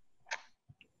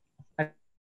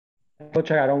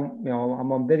 Which I don't,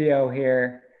 I'm on video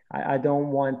here. I don't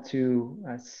want to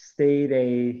state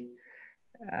a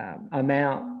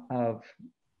amount of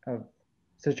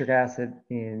citric acid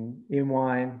in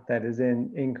wine that is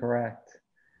incorrect.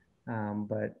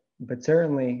 But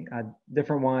certainly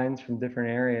different wines from different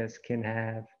areas can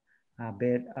have a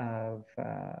bit of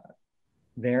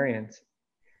variance.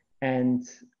 And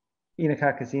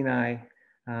Oenococcus oeni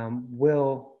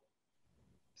will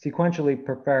sequentially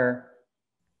prefer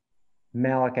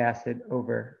malic acid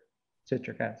over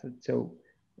citric acid. So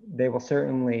they will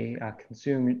certainly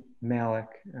consume malic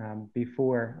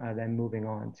before then moving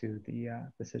on to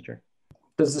the citric.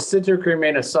 Does the citric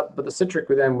remain but the citric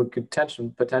then would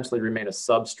potentially remain a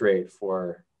substrate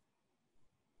for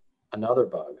another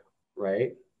bug,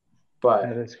 right? But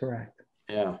that is correct.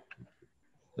 Yeah.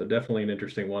 So definitely an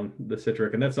interesting one, the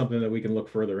citric, and that's something that we can look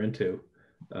further into.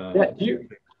 Yeah,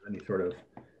 any sort of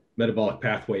metabolic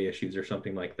pathway issues or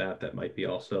something like that that might be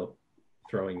also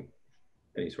throwing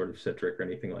any sort of citric or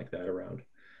anything like that around.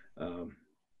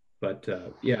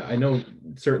 Yeah, I know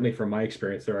certainly from my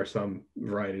experience, there are some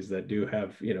varieties that do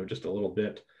have, just a little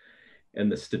bit,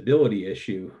 and the stability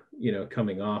issue,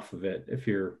 coming off of it, if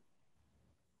you're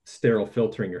sterile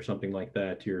filtering or something like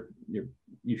that,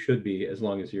 you should be, as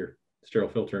long as you're sterile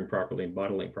filtering properly and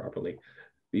bottling properly,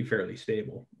 be fairly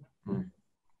stable.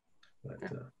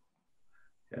 But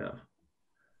yeah.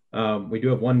 We do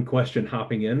have one question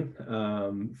hopping in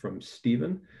from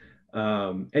Stephen.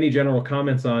 Any general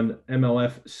comments on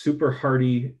MLF super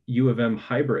hardy U of M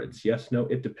hybrids? Yes, no,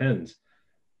 it depends.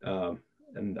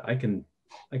 And I can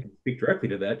speak directly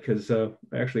to that because I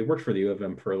actually worked for the U of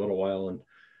M for a little while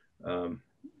and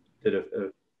did a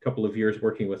couple of years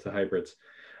working with the hybrids.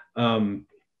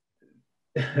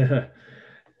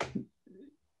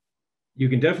 You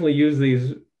can definitely use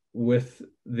these with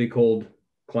the cold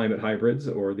climate hybrids,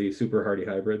 or the super hardy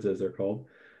hybrids as they're called.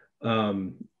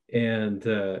 And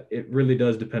it really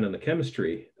does depend on the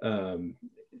chemistry.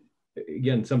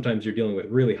 Again, sometimes you're dealing with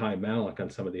really high malic on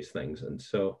some of these things. And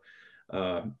so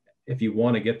if you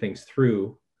want to get things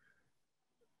through,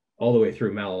 all the way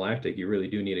through malolactic, you really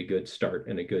do need a good start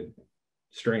and a good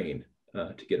strain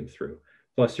to get them through.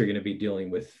 Plus, you're going to be dealing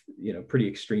with, pretty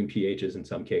extreme pHs in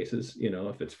some cases.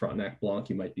 If it's Frontenac Blanc,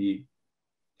 you might be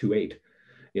 2.8,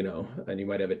 and you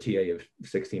might have a TA of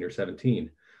 16 or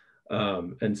 17.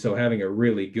 And so having a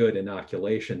really good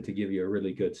inoculation to give you a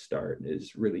really good start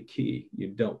is really key. You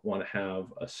don't want to have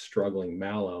a struggling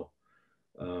mallow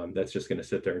that's just going to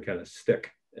sit there and kind of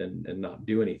stick and not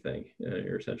do anything.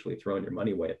 You're essentially throwing your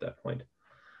money away at that point.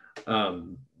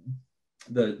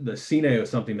 The Cine is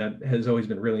something that has always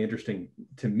been really interesting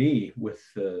to me with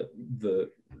the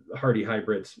hardy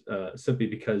hybrids, simply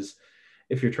because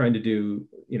if you're trying to do,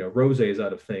 rosés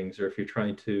out of things, or if you're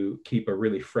trying to keep a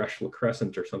really fresh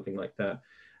lucrescent or something like that,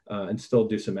 and still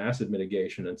do some acid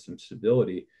mitigation and some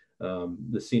stability,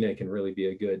 the Cine can really be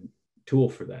a good tool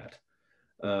for that.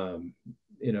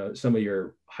 Some of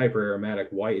your hyper aromatic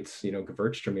whites,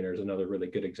 Gewürztraminer is another really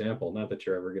good example. Not that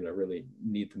you're ever going to really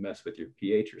need to mess with your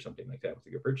pH or something like that with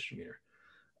the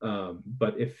Gewürztraminer.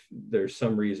 But if there's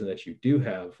some reason that you do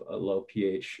have a low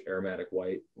pH aromatic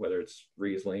white, whether it's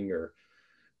Riesling or,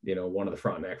 one of the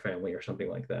Frontenac family or something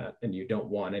like that, and you don't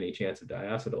want any chance of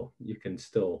diacetyl, you can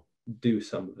still do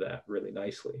some of that really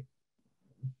nicely.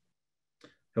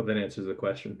 Hope that answers the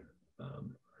question.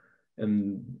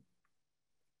 And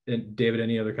David,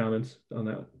 any other comments on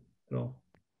that at all?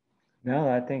 No,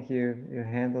 I think you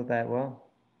handled that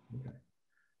well. Okay.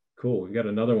 Cool. We've got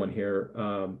another one here.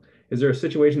 Is there a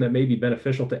situation that may be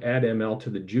beneficial to add ML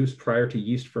to the juice prior to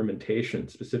yeast fermentation,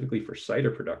 specifically for cider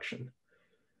production?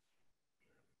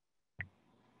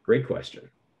 Great question.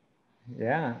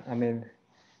 Yeah, I mean,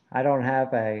 I don't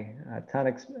have a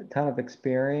ton of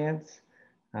experience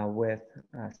with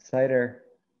cider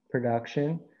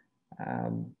production.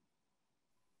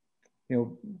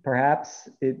 Perhaps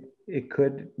it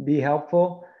could be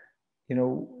helpful.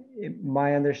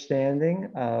 My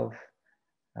understanding of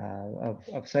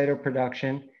cider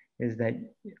production is that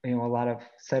a lot of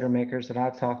cider makers that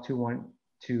I've talked to want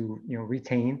to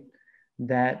retain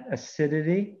that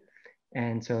acidity,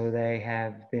 and so they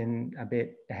have been a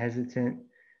bit hesitant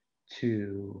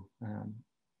to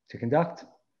conduct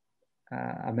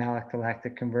a malic to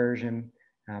lactic conversion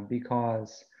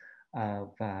because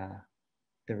of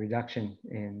the reduction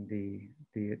in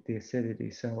the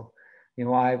acidity. So,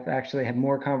 I've actually had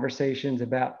more conversations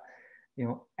about,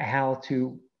 how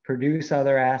to produce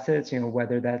other acids,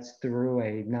 whether that's through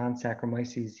a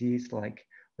non-Saccharomyces yeast like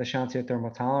Lachantia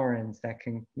thermotolerans that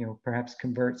can, perhaps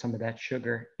convert some of that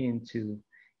sugar into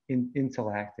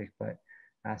lactic. But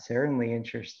certainly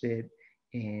interested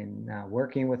in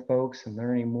working with folks and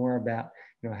learning more about,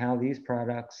 how these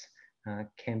products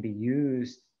can be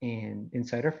used in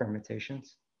cider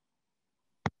fermentations.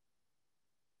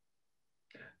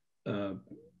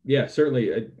 Yeah,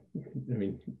 certainly.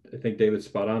 I think David's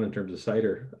spot on in terms of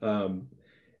cider.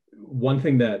 One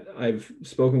thing that I've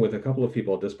spoken with a couple of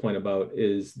people at this point about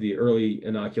is the early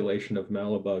inoculation of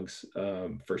mallobugs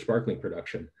for sparkling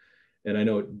production. And I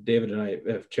know David and I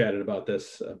have chatted about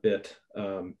this a bit.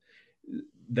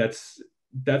 That's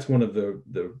one of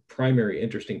the primary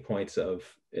interesting points of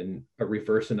a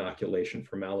reverse inoculation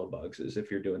for mallobugs is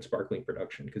if you're doing sparkling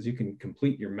production, because you can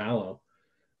complete your mallow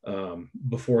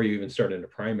before you even start into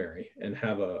primary and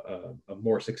have a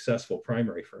more successful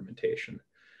primary fermentation,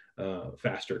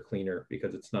 faster, cleaner,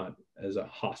 because it's not as a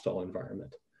hostile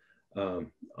environment.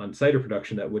 On cider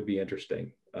production, that would be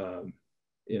interesting,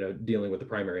 dealing with the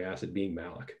primary acid being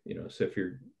malic, so if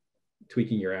you're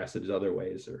tweaking your acids other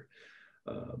ways, or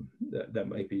that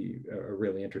might be a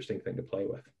really interesting thing to play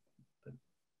with. But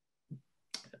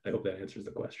I hope that answers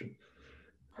the question.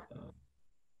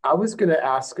 I was going to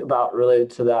ask about related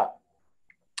to that,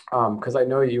 because I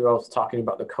know you were also talking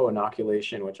about the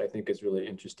co-inoculation, which I think is really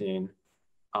interesting.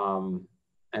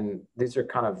 And these are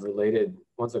kind of related.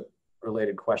 One's a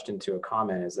related question to a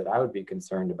comment is that I would be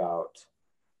concerned about,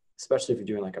 especially if you're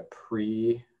doing like a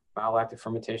pre-malolactic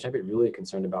fermentation, I'd be really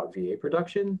concerned about VA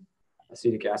production,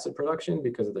 acetic acid production,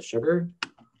 because of the sugar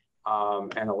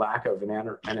and a lack of in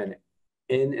an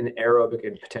aerobic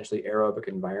and potentially aerobic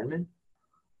environment.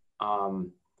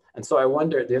 And so I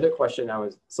wonder, the other question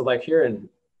so like here in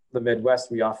the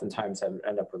Midwest, we oftentimes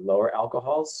end up with lower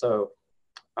alcohols. So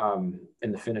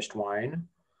in the finished wine,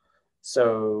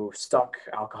 so stuck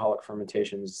alcoholic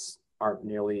fermentations aren't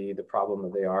nearly the problem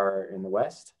that they are in the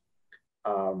West.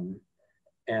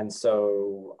 And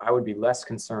so I would be less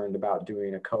concerned about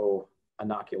doing a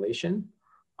co-inoculation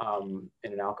in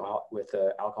an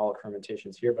alcoholic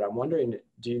fermentations here, but I'm wondering,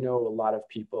 do you know a lot of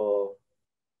people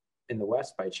in the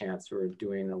West by chance who are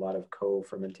doing a lot of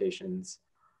co-fermentations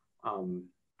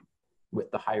with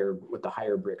the higher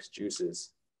Brix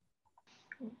juices?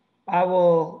 I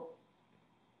will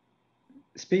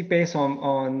speak based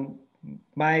on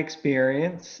my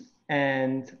experience,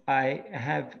 and I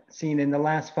have seen in the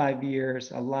last 5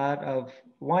 years a lot of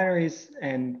wineries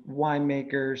and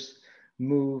winemakers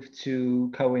move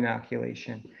to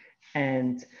co-inoculation.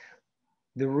 And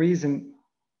the reason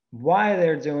why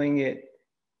they're doing it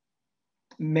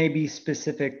may be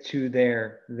specific to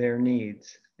their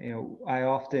needs. You know, I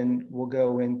often will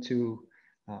go into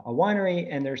a winery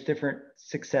and there's different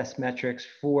success metrics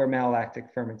for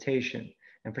malolactic fermentation.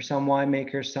 And for some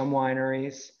winemakers, some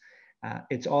wineries,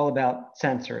 it's all about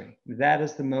sensory. That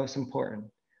is the most important.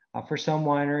 For some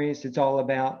wineries, it's all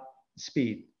about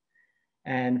speed.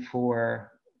 And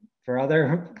for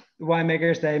other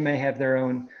winemakers, they may have their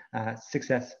own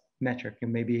success metric,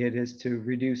 and maybe it is to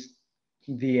reduce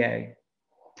VA.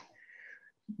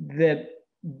 The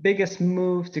biggest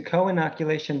move to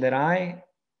co-inoculation that I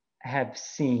have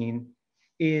seen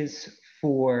is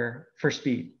for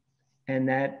speed, and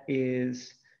that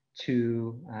is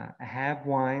to have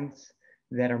wines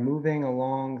that are moving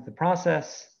along the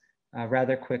process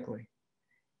rather quickly.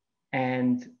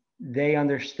 And they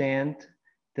understand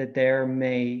that there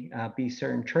may be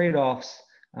certain trade-offs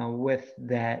with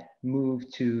that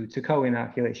move to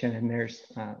co-inoculation, and there's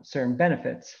certain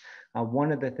benefits.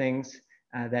 One of the things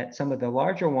that some of the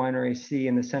larger wineries see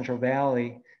in the Central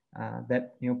Valley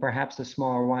that perhaps the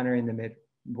smaller winery in the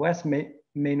Midwest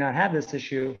may not have this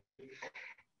issue,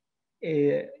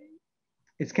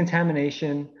 it's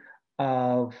contamination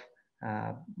of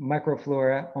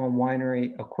microflora on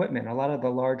winery equipment. A lot of the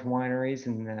large wineries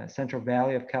in the Central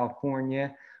Valley of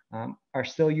California are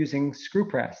still using screw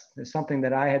press. It's something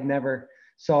that I had never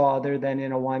saw other than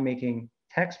in a winemaking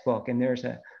textbook. And there's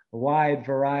a wide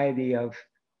variety of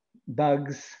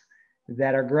bugs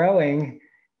that are growing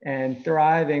and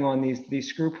thriving on these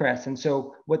screw press. And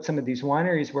so what some of these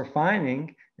wineries were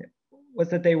finding was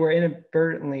that they were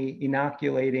inadvertently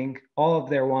inoculating all of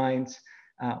their wines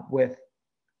with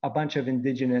a bunch of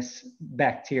indigenous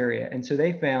bacteria. And so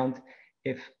they found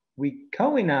if we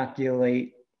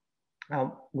co-inoculate,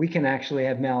 we can actually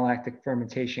have malolactic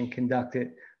fermentation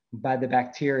conducted by the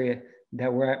bacteria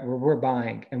that we're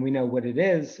buying, and we know what it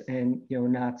is, and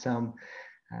not some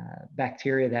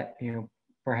bacteria that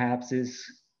perhaps is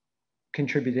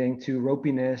contributing to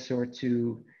ropiness or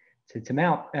to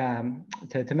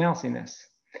mousiness.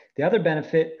 The other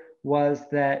benefit was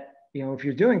that if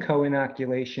you're doing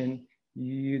co-inoculation,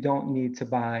 you don't need to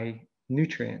buy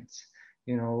nutrients.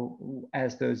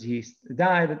 As those yeast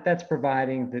die, that's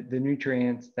providing the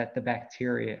nutrients that the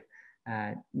bacteria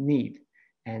need.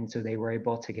 And so they were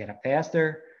able to get a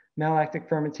faster malolactic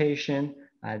fermentation.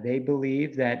 They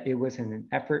believe that it was in an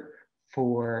effort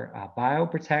for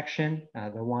bioprotection.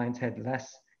 The wines had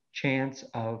less chance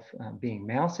of being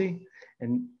mousy.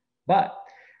 But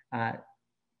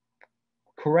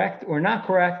correct or not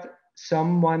correct,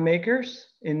 some winemakers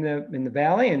in the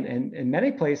valley and in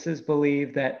many places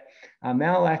believe that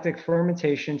malolactic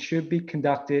fermentation should be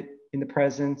conducted in the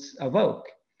presence of oak.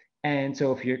 And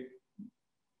so if you're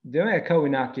doing a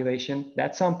co-inoculation,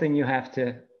 that's something you have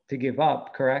to give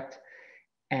up, correct?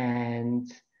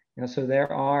 And so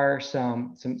there are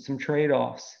some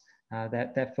trade-offs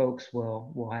that folks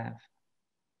will have.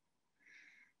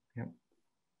 Yep.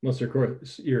 Unless of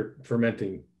course you're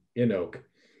fermenting in oak.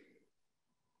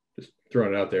 Just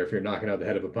throwing it out there, if you're knocking out the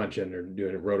head of a puncheon or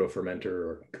doing a roto fermenter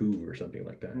or couve or something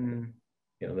like that,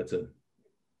 that's a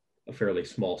fairly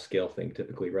small scale thing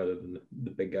typically, rather than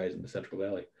the big guys in the Central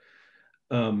Valley.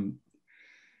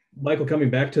 Michael, coming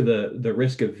back to the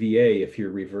risk of VA if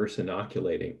you're reverse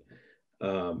inoculating,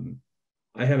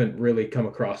 I haven't really come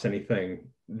across anything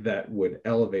that would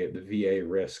elevate the VA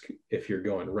risk if you're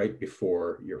going right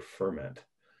before your ferment,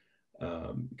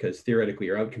 because theoretically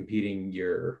you're out competing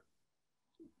your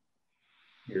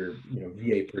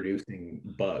VA producing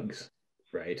bugs,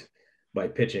 right, by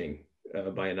pitching,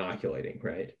 by inoculating,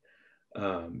 right?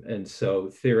 And so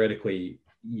theoretically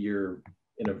you're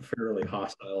in a fairly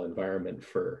hostile environment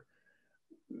for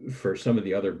some of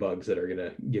the other bugs that are going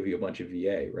to give you a bunch of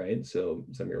VA, right? So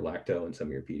some of your lacto and some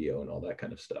of your PDO and all that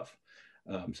kind of stuff.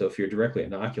 So if you're directly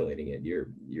inoculating it,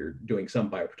 you're doing some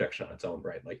bioprotection on its own,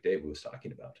 right? Like Dave was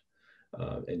talking about.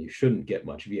 And you shouldn't get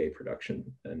much VA production,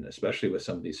 and especially with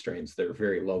some of these strains, they're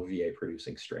very low VA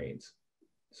producing strains.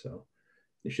 So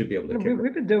you should be able to.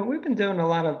 We've been doing a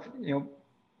lot of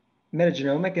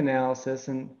metagenomic analysis,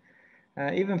 and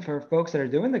even for folks that are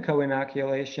doing the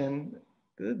co-inoculation,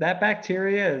 that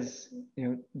bacteria is,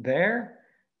 there,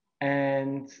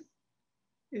 and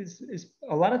is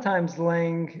a lot of times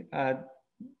laying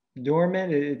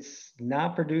dormant. It's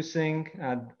not producing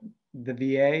the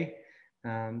VA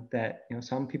that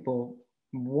some people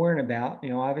warn about.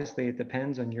 Obviously it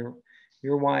depends on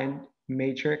your wine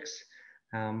matrix,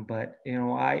 but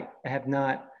I have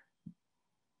not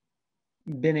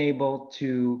been able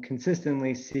to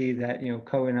consistently see that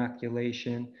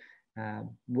co-inoculation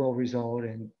will result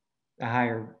in a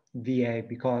higher VA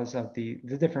because of the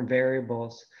different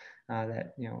variables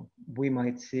that we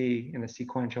might see in a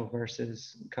sequential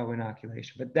versus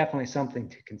co-inoculation. But definitely something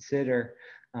to consider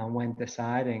when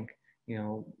deciding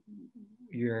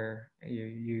your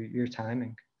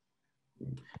timing.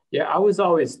 Yeah, I was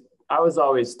always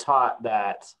taught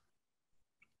that,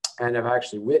 and I've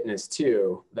actually witnessed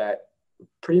too, that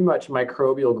pretty much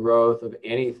microbial growth of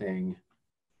anything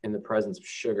in the presence of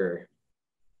sugar,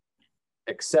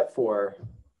 except for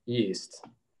yeast,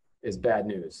 is bad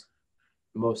news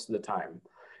most of the time.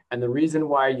 And the reason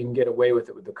why you can get away with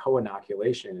it with the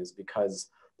co-inoculation is because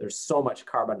there's so much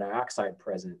carbon dioxide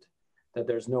present that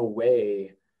there's no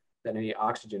way that any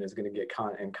oxygen is going to get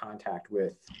in contact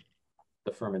with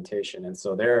the fermentation. And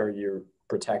so there you're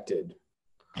protected.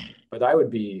 But I would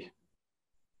be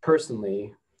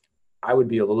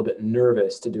a little bit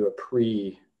nervous to do a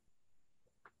pre-ML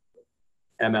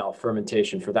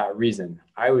fermentation for that reason.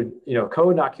 I would,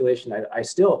 co-inoculation, I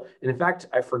still, and in fact,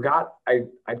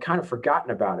 I'd kind of forgotten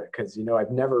about it because,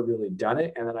 I've never really done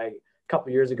it. And then a couple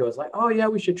of years ago, it's like, oh yeah,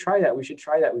 we should try that.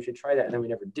 And then we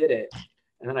never did it.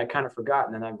 And then I kind of forgot.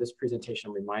 And then I'm this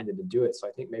presentation, I'm reminded to do it. So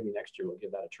I think maybe next year we'll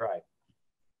give that a try.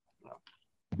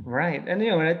 Right. And,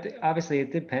 obviously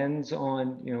it depends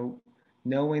on,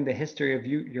 knowing the history of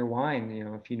your wine.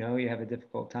 If you have a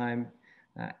difficult time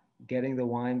getting the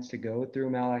wines to go through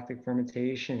malolactic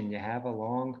fermentation, and you have a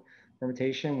long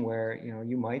fermentation where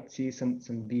you might see some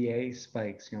VA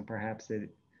spikes, perhaps it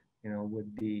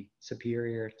would be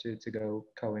superior to go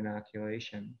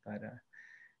co-inoculation, but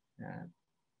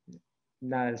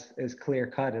not as clear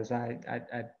cut as I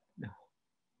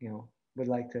would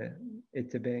like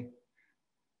it to be.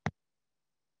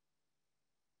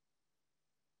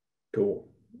 Cool.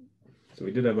 So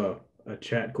we did have a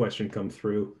chat question come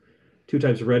through. 2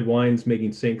 types of red wines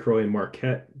making St. Croix and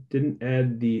Marquette didn't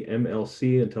add the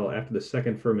MLC until after the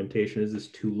second fermentation. Is this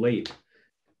too late?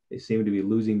 They seem to be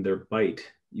losing their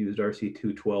bite. Used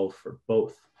RC212 for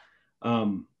both.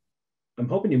 I'm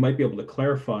hoping you might be able to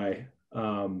clarify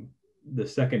the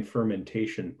second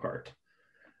fermentation part.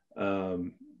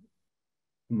 I'm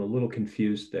a little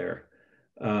confused there,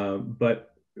 but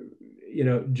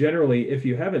generally, if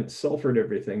you haven't sulfured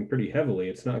everything pretty heavily,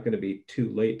 it's not going to be too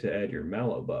late to add your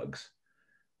mallow bugs.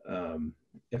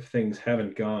 If things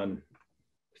haven't gone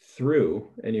through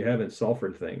and you haven't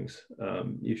sulfured things,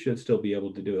 you should still be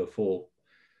able to do a full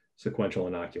sequential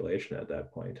inoculation at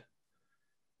that point.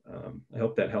 I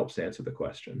hope that helps answer the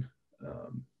question.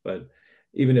 But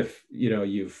even if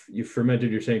you've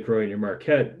fermented your St. Croix and your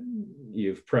Marquette,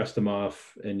 you've pressed them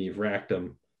off and you've racked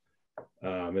them,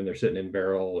 and they're sitting in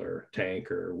barrel or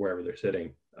tank or wherever they're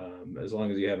sitting, as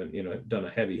long as you haven't done a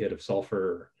heavy hit of sulfur,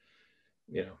 or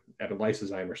added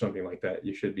lysozyme or something like that,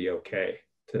 you should be okay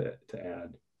to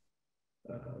add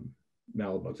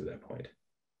mallow bugs at that point.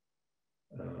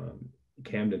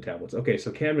 Camden tablets. Okay,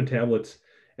 so Camden tablets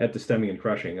at the stemming and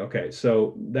crushing. Okay,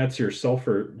 so that's your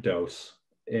sulfur dose,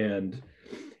 and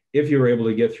if you were able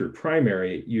to get through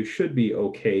primary, you should be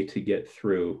okay to get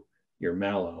through your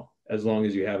mallow, as long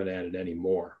as you haven't added any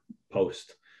more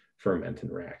post ferment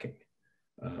and racking.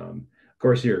 Of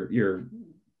course, your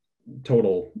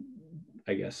total,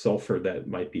 I guess, sulfur that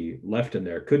might be left in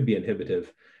there could be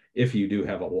inhibitive if you do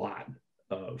have a lot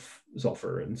of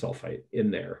sulfur and sulfite in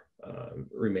there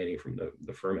remaining from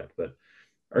the ferment. But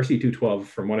RC212,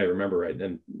 from what I remember, right,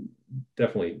 and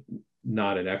definitely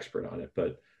not an expert on it,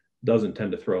 but doesn't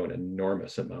tend to throw an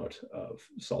enormous amount of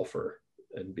sulfur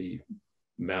and be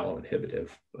mallow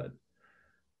inhibitive. But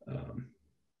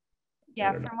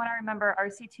yeah, from what I remember,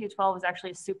 RC212 is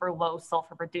actually a super low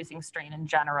sulfur producing strain in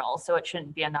general, so it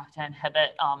shouldn't be enough to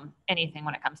inhibit anything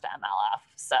when it comes to MLF.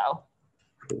 So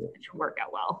cool. It should work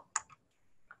out well.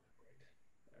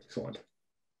 Excellent.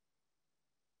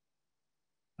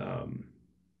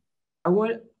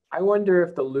 I wonder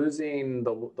if the losing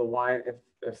the wine,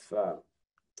 if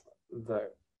the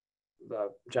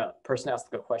person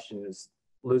asked the question is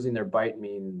losing their bite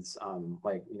means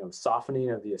softening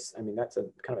of the, that's a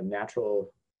kind of a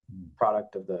natural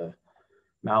product of the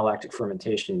malolactic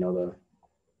fermentation.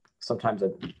 Sometimes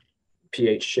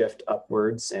pH shift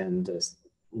upwards and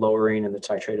lowering in the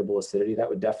titratable acidity, that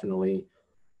would definitely,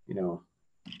 you know,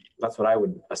 that's what I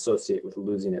would associate with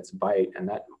losing its bite. And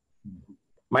that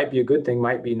might be a good thing,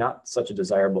 might be not such a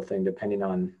desirable thing, depending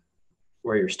on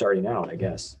where you're starting out, I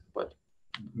guess. But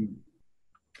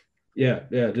yeah,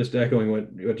 just echoing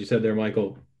what you said there,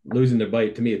 Michael. Losing the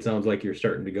bite, to me, it sounds like you're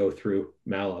starting to go through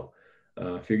mallow.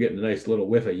 If you're getting a nice little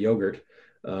whiff of yogurt,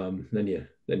 then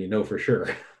you know for sure.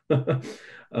 Not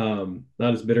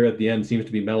as bitter at the end, seems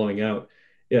to be mellowing out.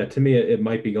 Yeah, to me, it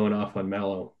might be going off on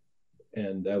mallow.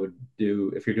 And I would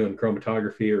do, if you're doing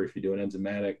chromatography or if you're doing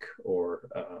enzymatic or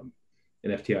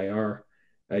an FTIR,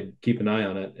 I'd keep an eye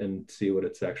on it and see what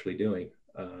it's actually doing.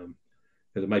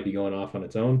 Because it might be going off on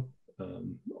its own.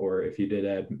 Or if you did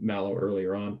add mallow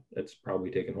earlier on, it's probably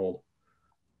taken hold.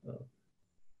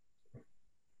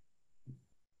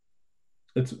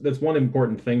 That's one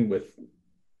important thing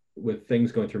with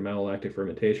things going through malolactic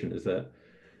fermentation is that,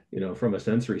 you know, from a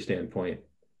sensory standpoint,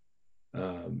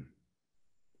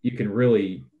 you can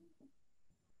really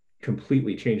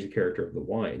completely change the character of the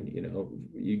wine. You know,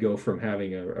 you go from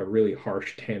having a really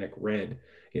harsh tannic red,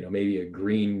 you know, maybe a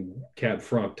green Cab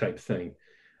Franc type thing.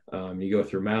 You go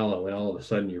through mallow and all of a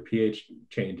sudden your pH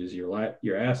changes,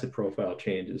 your acid profile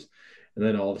changes, and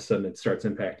then all of a sudden it starts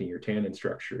impacting your tannin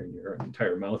structure and your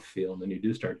entire mouthfeel. And then you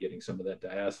do start getting some of that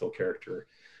diacetyl character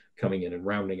coming in and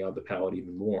rounding out the palate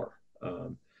even more.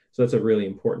 So that's a really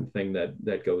important thing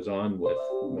that goes on with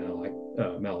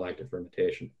malolactic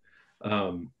fermentation.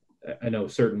 I know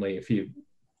certainly if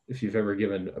you've ever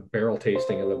given a barrel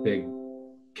tasting of a big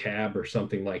cab or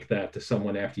something like that to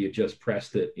someone after you just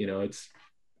pressed it, you know, it's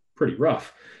pretty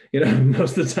rough. You know,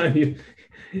 most of the time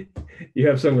you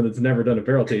have someone that's never done a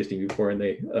barrel tasting before and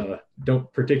they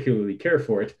don't particularly care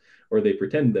for it, or they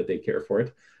pretend that they care for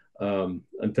it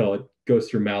until it goes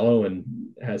through mallow and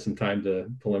has some time to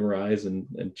polymerize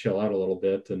and chill out a little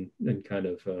bit and kind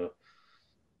of,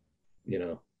 you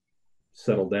know,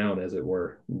 settle down, as it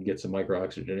were, and get some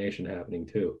microoxygenation happening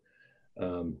too.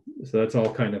 So that's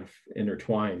all kind of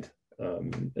intertwined.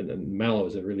 And mallow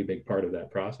is a really big part of that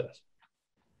process.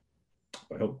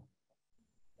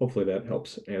 Hopefully that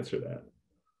helps answer that.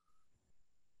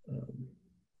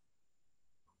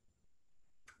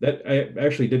 That I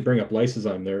actually did bring up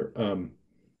lysozyme there.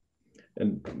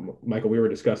 And Michael, we were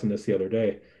discussing this the other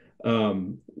day.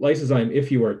 Lysozyme,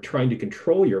 if you are trying to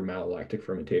control your malolactic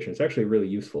fermentation, it's actually a really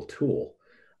useful tool.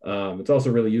 It's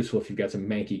also really useful if you've got some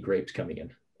manky grapes coming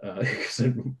in, because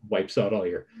it wipes out all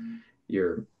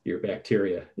your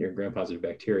bacteria, your gram-positive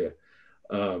bacteria.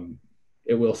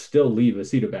 It will still leave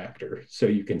acetobacter, so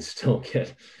you can still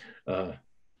get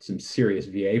some serious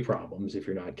VA problems if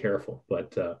you're not careful,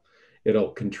 but it'll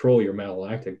control your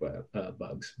malolactic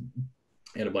bugs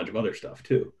and a bunch of other stuff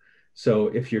too. So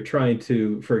if you're trying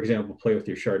to, for example, play with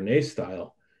your Chardonnay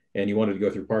style and you wanted to go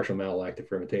through partial malolactic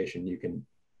fermentation, you can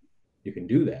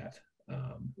do that.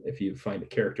 If you find a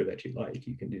character that you like,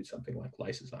 you can do something like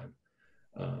lysozyme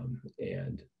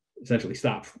and essentially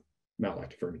stop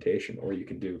malolactic fermentation, or you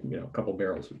can do, you know, a couple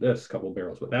barrels with this, a couple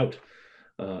barrels without,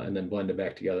 and then blend it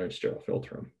back together and sterile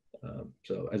filter them.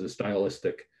 So as a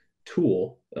stylistic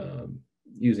tool,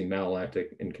 using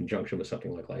malolactic in conjunction with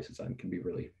something like lysozyme can be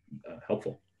really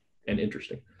helpful and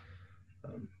interesting.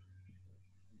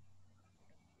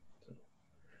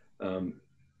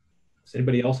 Does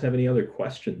anybody else have any other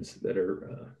questions that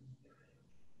are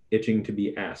itching to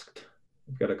be asked?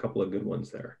 We've got a couple of good ones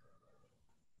there.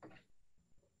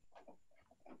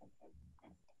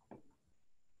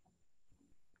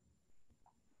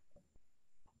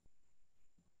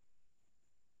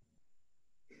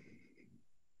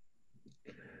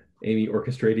 Amy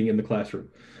orchestrating in the classroom.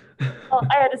 Well,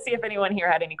 I had to see if anyone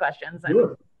here had any questions. And,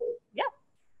 sure. Yeah.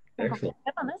 Excellent.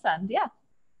 On this end, yeah.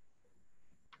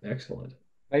 Excellent.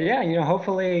 But yeah, you know,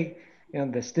 hopefully, you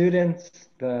know, the students,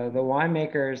 the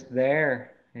winemakers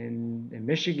there in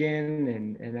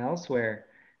Michigan and elsewhere,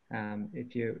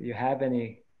 if you have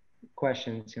any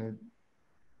questions, you know,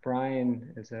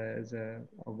 Brian is a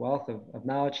wealth of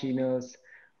knowledge. He knows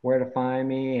where to find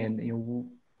me, and you know,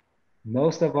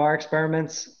 most of our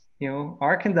experiments, you know,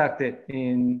 are conducted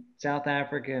in South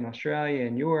Africa and Australia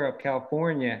and Europe,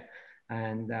 California,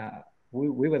 and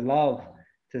we would love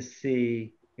to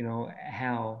see, you know,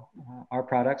 how our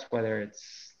products, whether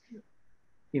it's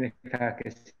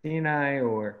Oenococcus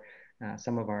or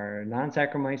some of our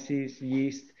non-Saccharomyces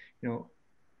yeast, you know,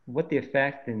 what the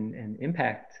effect and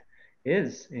impact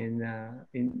is in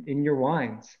your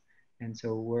wines. And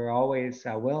so we're always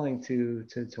willing to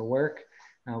work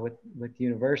with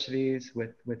universities,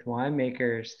 with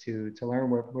winemakers to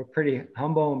learn. We're pretty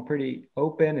humble and pretty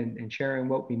open and sharing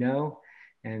what we know.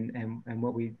 and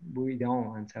what we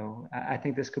don't. And so I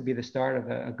think this could be the start of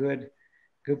a good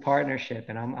partnership.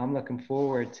 And I'm looking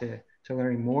forward to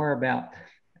learning more about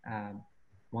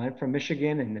wine from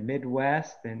Michigan and the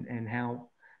Midwest, and how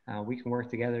we can work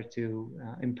together to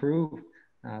improve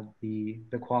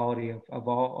the quality of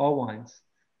all wines,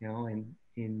 you know,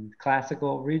 in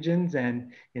classical regions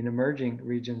and in emerging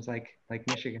regions like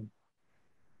Michigan.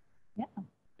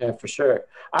 Yeah, for sure.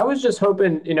 I was just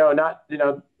hoping,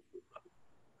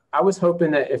 I was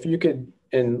hoping that if you could,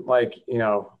 in like,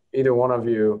 either one of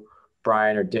you,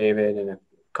 Brian or David, and a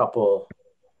couple,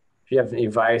 if you have any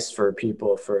advice for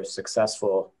people for a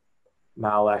successful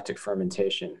malolactic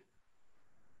fermentation.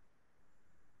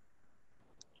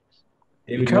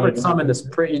 You covered some in this,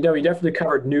 you definitely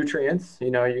covered nutrients,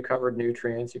 you covered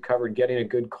nutrients, you covered getting a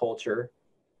good culture.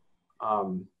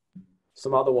 Some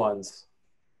other ones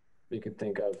you could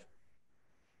think of.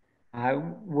 I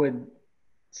would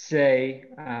say,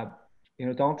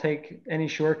 don't take any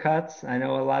shortcuts. I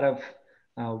know a lot of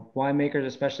winemakers,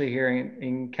 especially here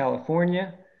in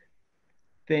California,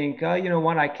 think,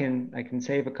 what, I can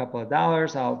save a couple of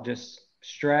dollars. I'll just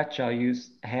stretch. I'll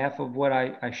use half of what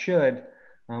I should,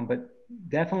 but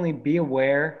definitely be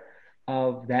aware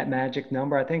of that magic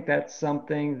number. I think that's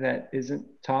something that isn't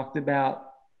talked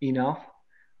about enough.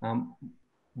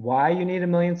 Why you need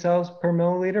 1 million cells per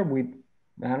milliliter, we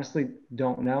honestly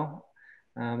don't know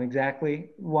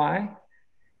exactly why.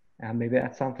 Maybe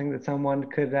that's something that someone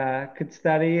could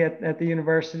study at the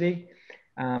university.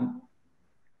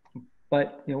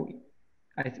 But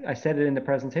I said it in the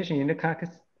presentation.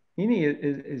 Oenococcus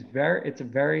is it's a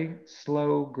very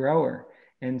slow grower,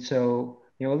 and so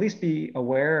at least be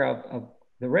aware of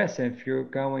the risks. And if you're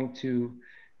going to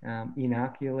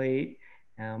inoculate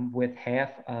with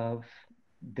half of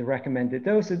the recommended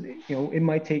doses, it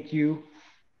might take you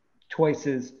twice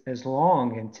as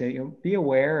long. And to be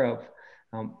aware of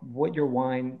what your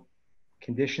wine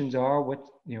conditions are, what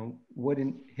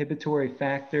inhibitory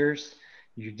factors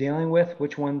you're dealing with,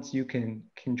 which ones you can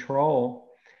control,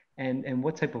 and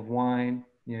what type of wine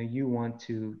you want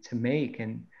to make.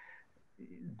 And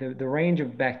the range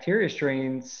of bacteria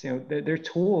strains, they're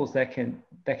tools that can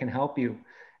help you,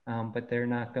 but they're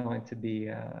not going to be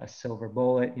a silver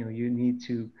bullet. You need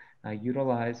to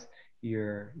utilize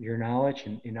your knowledge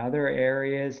in other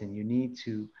areas, and you need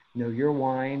to know your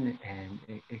wine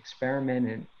and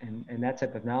experiment, and that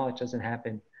type of knowledge doesn't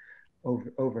happen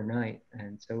overnight.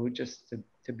 And so just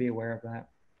to be aware of that.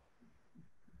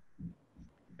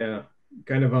 Yeah,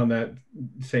 kind of on that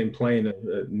same plane of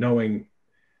knowing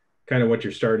kind of what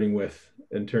you're starting with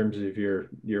in terms of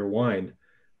your wine.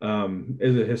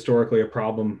 Is it historically a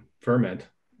problem ferment,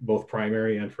 both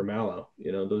primary and for malo?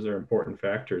 Those are important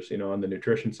factors. On the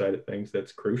nutrition side of things,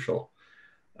 that's crucial.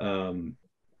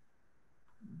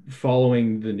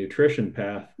 Following the nutrition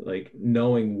path, like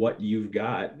knowing what you've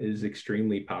got, is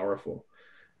extremely powerful.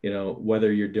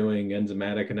 Whether you're doing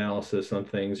enzymatic analysis on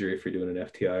things, or if you're doing an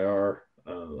FTIR,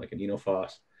 like an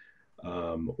enofos,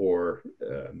 or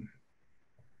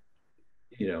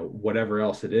whatever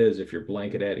else it is, if you're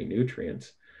blanket adding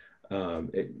nutrients,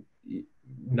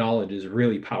 knowledge is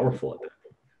really powerful at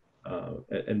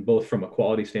that, and both from a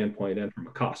quality standpoint and from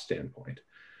a cost standpoint,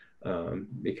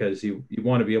 because you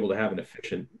want to be able to have an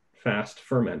efficient, fast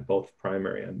ferment, both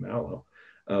primary and malo,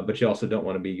 but you also don't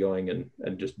want to be going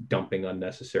and just dumping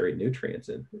unnecessary nutrients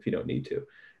in if you don't need to.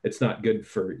 It's not good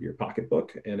for your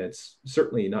pocketbook, and it's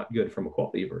certainly not good from a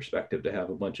quality perspective to have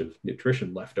a bunch of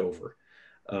nutrition left over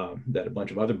that a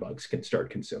bunch of other bugs can start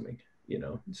consuming.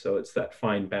 So it's that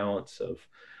fine balance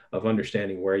of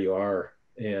understanding where you are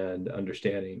and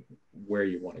understanding where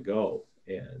you want to go.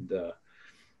 And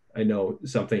I know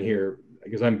something here,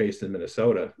 because I'm based in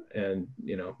Minnesota, and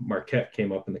Marquette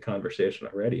came up in the conversation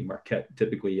already. Marquette,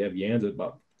 typically you have Yans at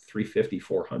about 350,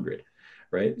 400,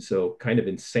 right? So kind of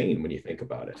insane when you think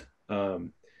about it.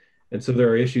 And so there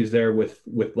are issues there with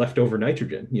leftover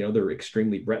nitrogen. They're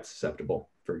extremely Brett susceptible,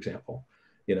 for example.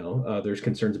 There's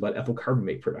concerns about ethyl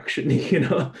carbamate production,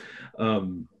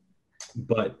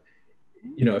 but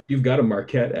if you've got a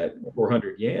Marquette at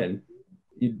 400 Yan,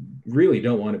 you really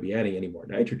don't want to be adding any more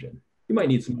nitrogen. You might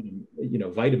need some,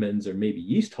 vitamins, or maybe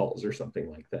yeast hulls or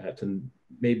something like that. And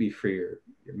maybe for your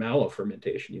malo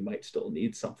fermentation, you might still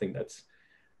need something that's,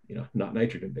 not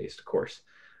nitrogen based, of course.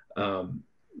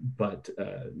 But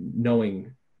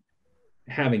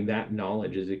having that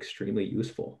knowledge is extremely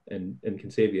useful and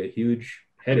can save you a huge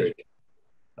headache,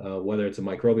 whether it's a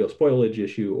microbial spoilage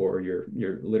issue, or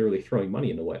you're literally throwing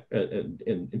money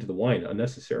into the wine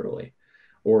unnecessarily,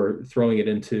 or throwing it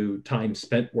into time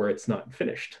spent where it's not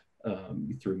finished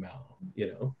through malo,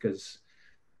 because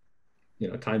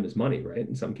time is money, right?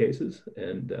 In some cases,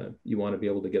 and you want to be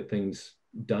able to get things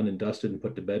done and dusted and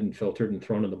put to bed and filtered and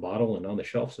thrown in the bottle and on the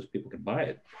shelf so people can buy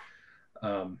it.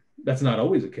 That's not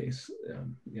always the case.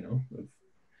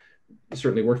 I've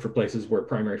certainly worked for places where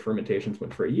primary fermentations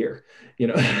went for a year,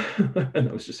 and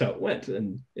that was just how it went.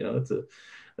 And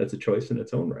that's a choice in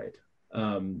its own right.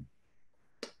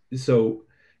 So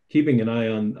keeping an eye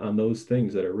on those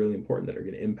things that are really important, that are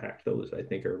going to impact those, I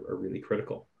think are really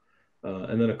critical.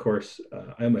 And then, of course,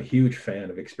 I'm a huge fan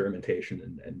of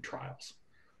experimentation and trials.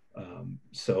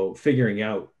 So figuring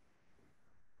out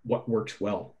what works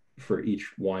well for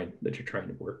each wine that you're trying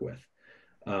to work with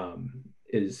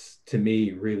is, to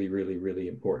me, really, really, really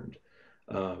important.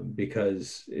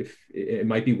 Because if it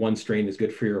might be one strain is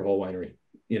good for your whole winery,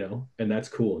 and that's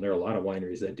cool. And there are a lot of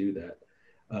wineries that do that.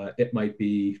 It might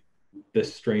be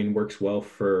this strain works well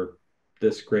for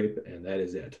this grape, and that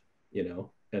is it,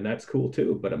 and that's cool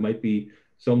too. But it might be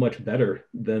so much better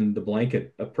than the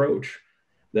blanket approach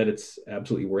that it's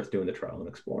absolutely worth doing the trial and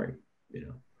exploring.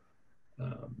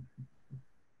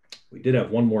 We did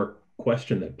have one more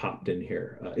question that popped in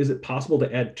here. Is it possible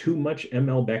to add too much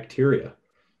ML bacteria?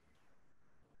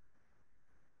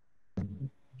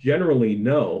 Generally,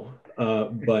 no,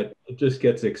 but it just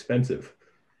gets expensive.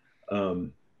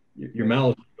 Your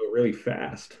mallows go really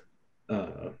fast,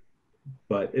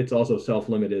 but it's also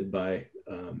self-limited by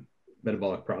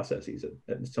metabolic processes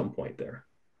at some point there.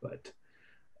 But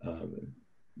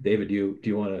David, do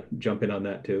you want to jump in on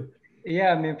that too?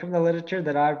 Yeah, I mean, from the literature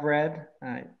that I've read,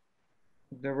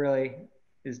 there really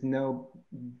is no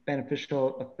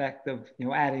beneficial effect of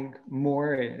adding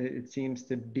more. It seems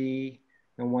to be,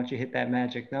 once you hit that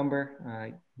magic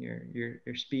number,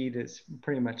 your speed is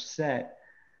pretty much set.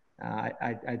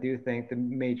 I do think the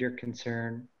major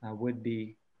concern would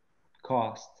be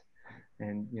cost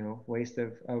and waste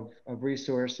of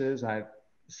resources. I've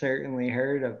certainly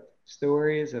heard of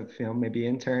stories of maybe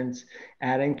interns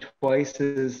adding twice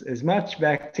as much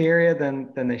bacteria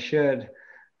than they should,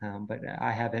 but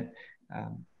I haven't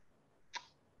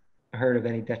heard of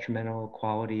any detrimental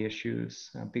quality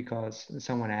issues because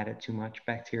someone added too much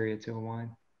bacteria to a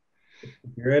wine.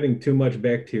 You're adding too much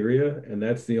bacteria, and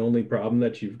that's the only problem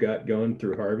that you've got going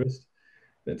through harvest.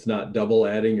 It's not double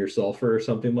adding your sulfur or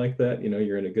something like that.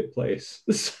 You're in a good place.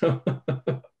 So,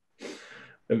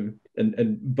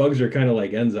 and bugs are kind of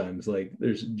like enzymes. Like,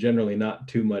 there's generally not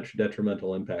too much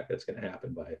detrimental impact that's going to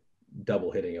happen by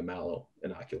double hitting a mallow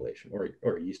inoculation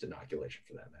or a yeast inoculation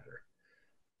for that matter.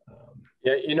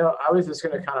 Yeah, I was just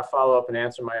going to kind of follow up and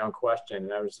answer my own question.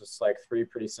 And I was just like 3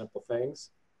 pretty simple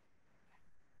things.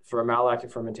 For a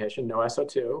malolactic fermentation, no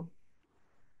SO2,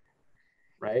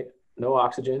 right? No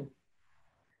oxygen.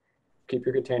 Keep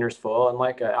your containers full.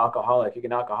 Unlike an alcoholic, you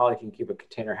can keep a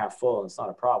container half full and it's not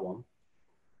a problem.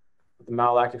 With the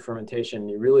malolactic fermentation,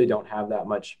 you really don't have that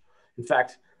much. In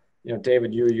fact,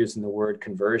 David, you were using the word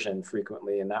conversion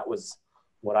frequently, and that was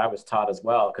what I was taught as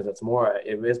well, because it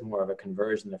is more of a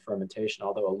conversion to fermentation,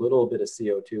 although a little bit of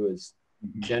CO2 is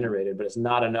generated, but it's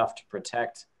not enough to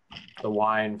protect the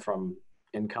wine from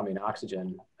incoming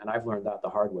oxygen. And I've learned that the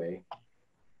hard way.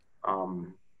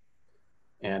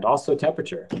 And also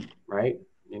temperature, right?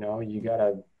 You got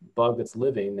a bug that's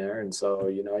living there. And so,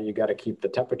 you got to keep the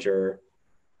temperature.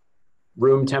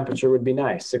 Room temperature would be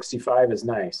nice. 65 is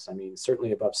nice. I mean,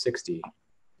 certainly above 60.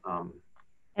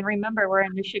 And remember, we're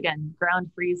in Michigan, ground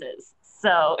freezes.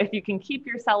 So if you can keep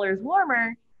your cellars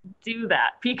warmer, do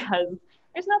that, because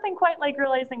there's nothing quite like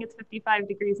realizing it's 55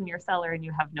 degrees in your cellar and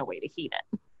you have no way to heat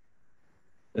it.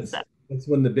 That's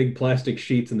when the big plastic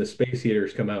sheets and the space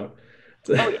heaters come out.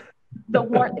 Oh, yeah.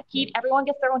 The heat, everyone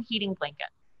gets their own heating blanket.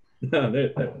 No,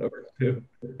 that works too.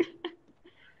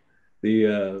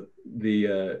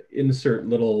 The insert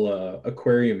little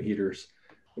aquarium heaters.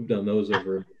 I've done those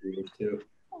over the years too.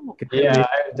 Yeah,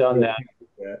 I've done that.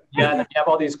 Yeah, you have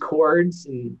all these cords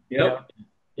and Yep.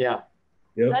 Yeah.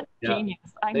 Yep. That's genius.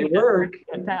 They work.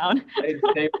 It down.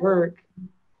 They work.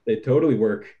 They totally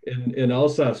work. In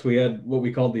Alsace, we had what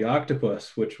we called the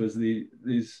octopus, which was it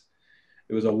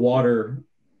was a water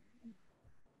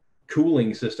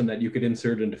cooling system that you could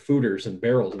insert into fooders and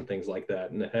barrels and things like that,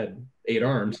 and it had 8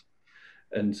 arms,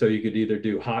 and so you could either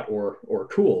do hot or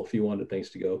cool if you wanted things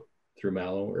to go through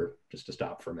mallow or just to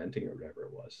stop fermenting or whatever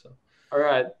it was. So, all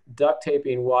right, duct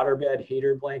taping waterbed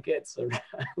heater blankets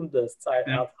around the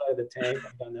outside of the tank.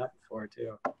 I've done that before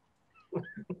too.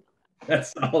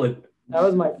 That's solid. That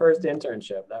was my first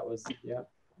internship. That was, yeah,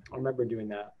 I remember doing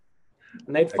that.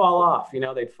 And they'd fall off,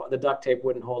 the duct tape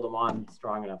wouldn't hold them on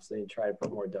strong enough, so they'd try to put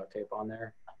more duct tape on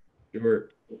there.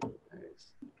 Sure.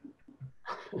 Nice.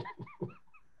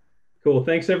 Cool.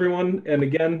 Thanks, everyone. And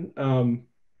again,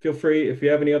 feel free, if you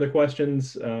have any other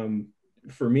questions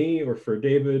for me or for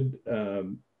David,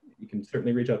 you can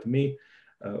certainly reach out to me.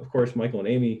 Of course, Michael and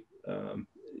Amy,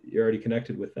 you're already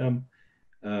connected with them.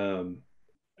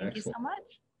 Thank you so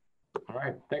much. All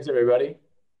right. Thanks, everybody.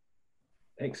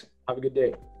 Thanks. Have a good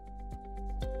day.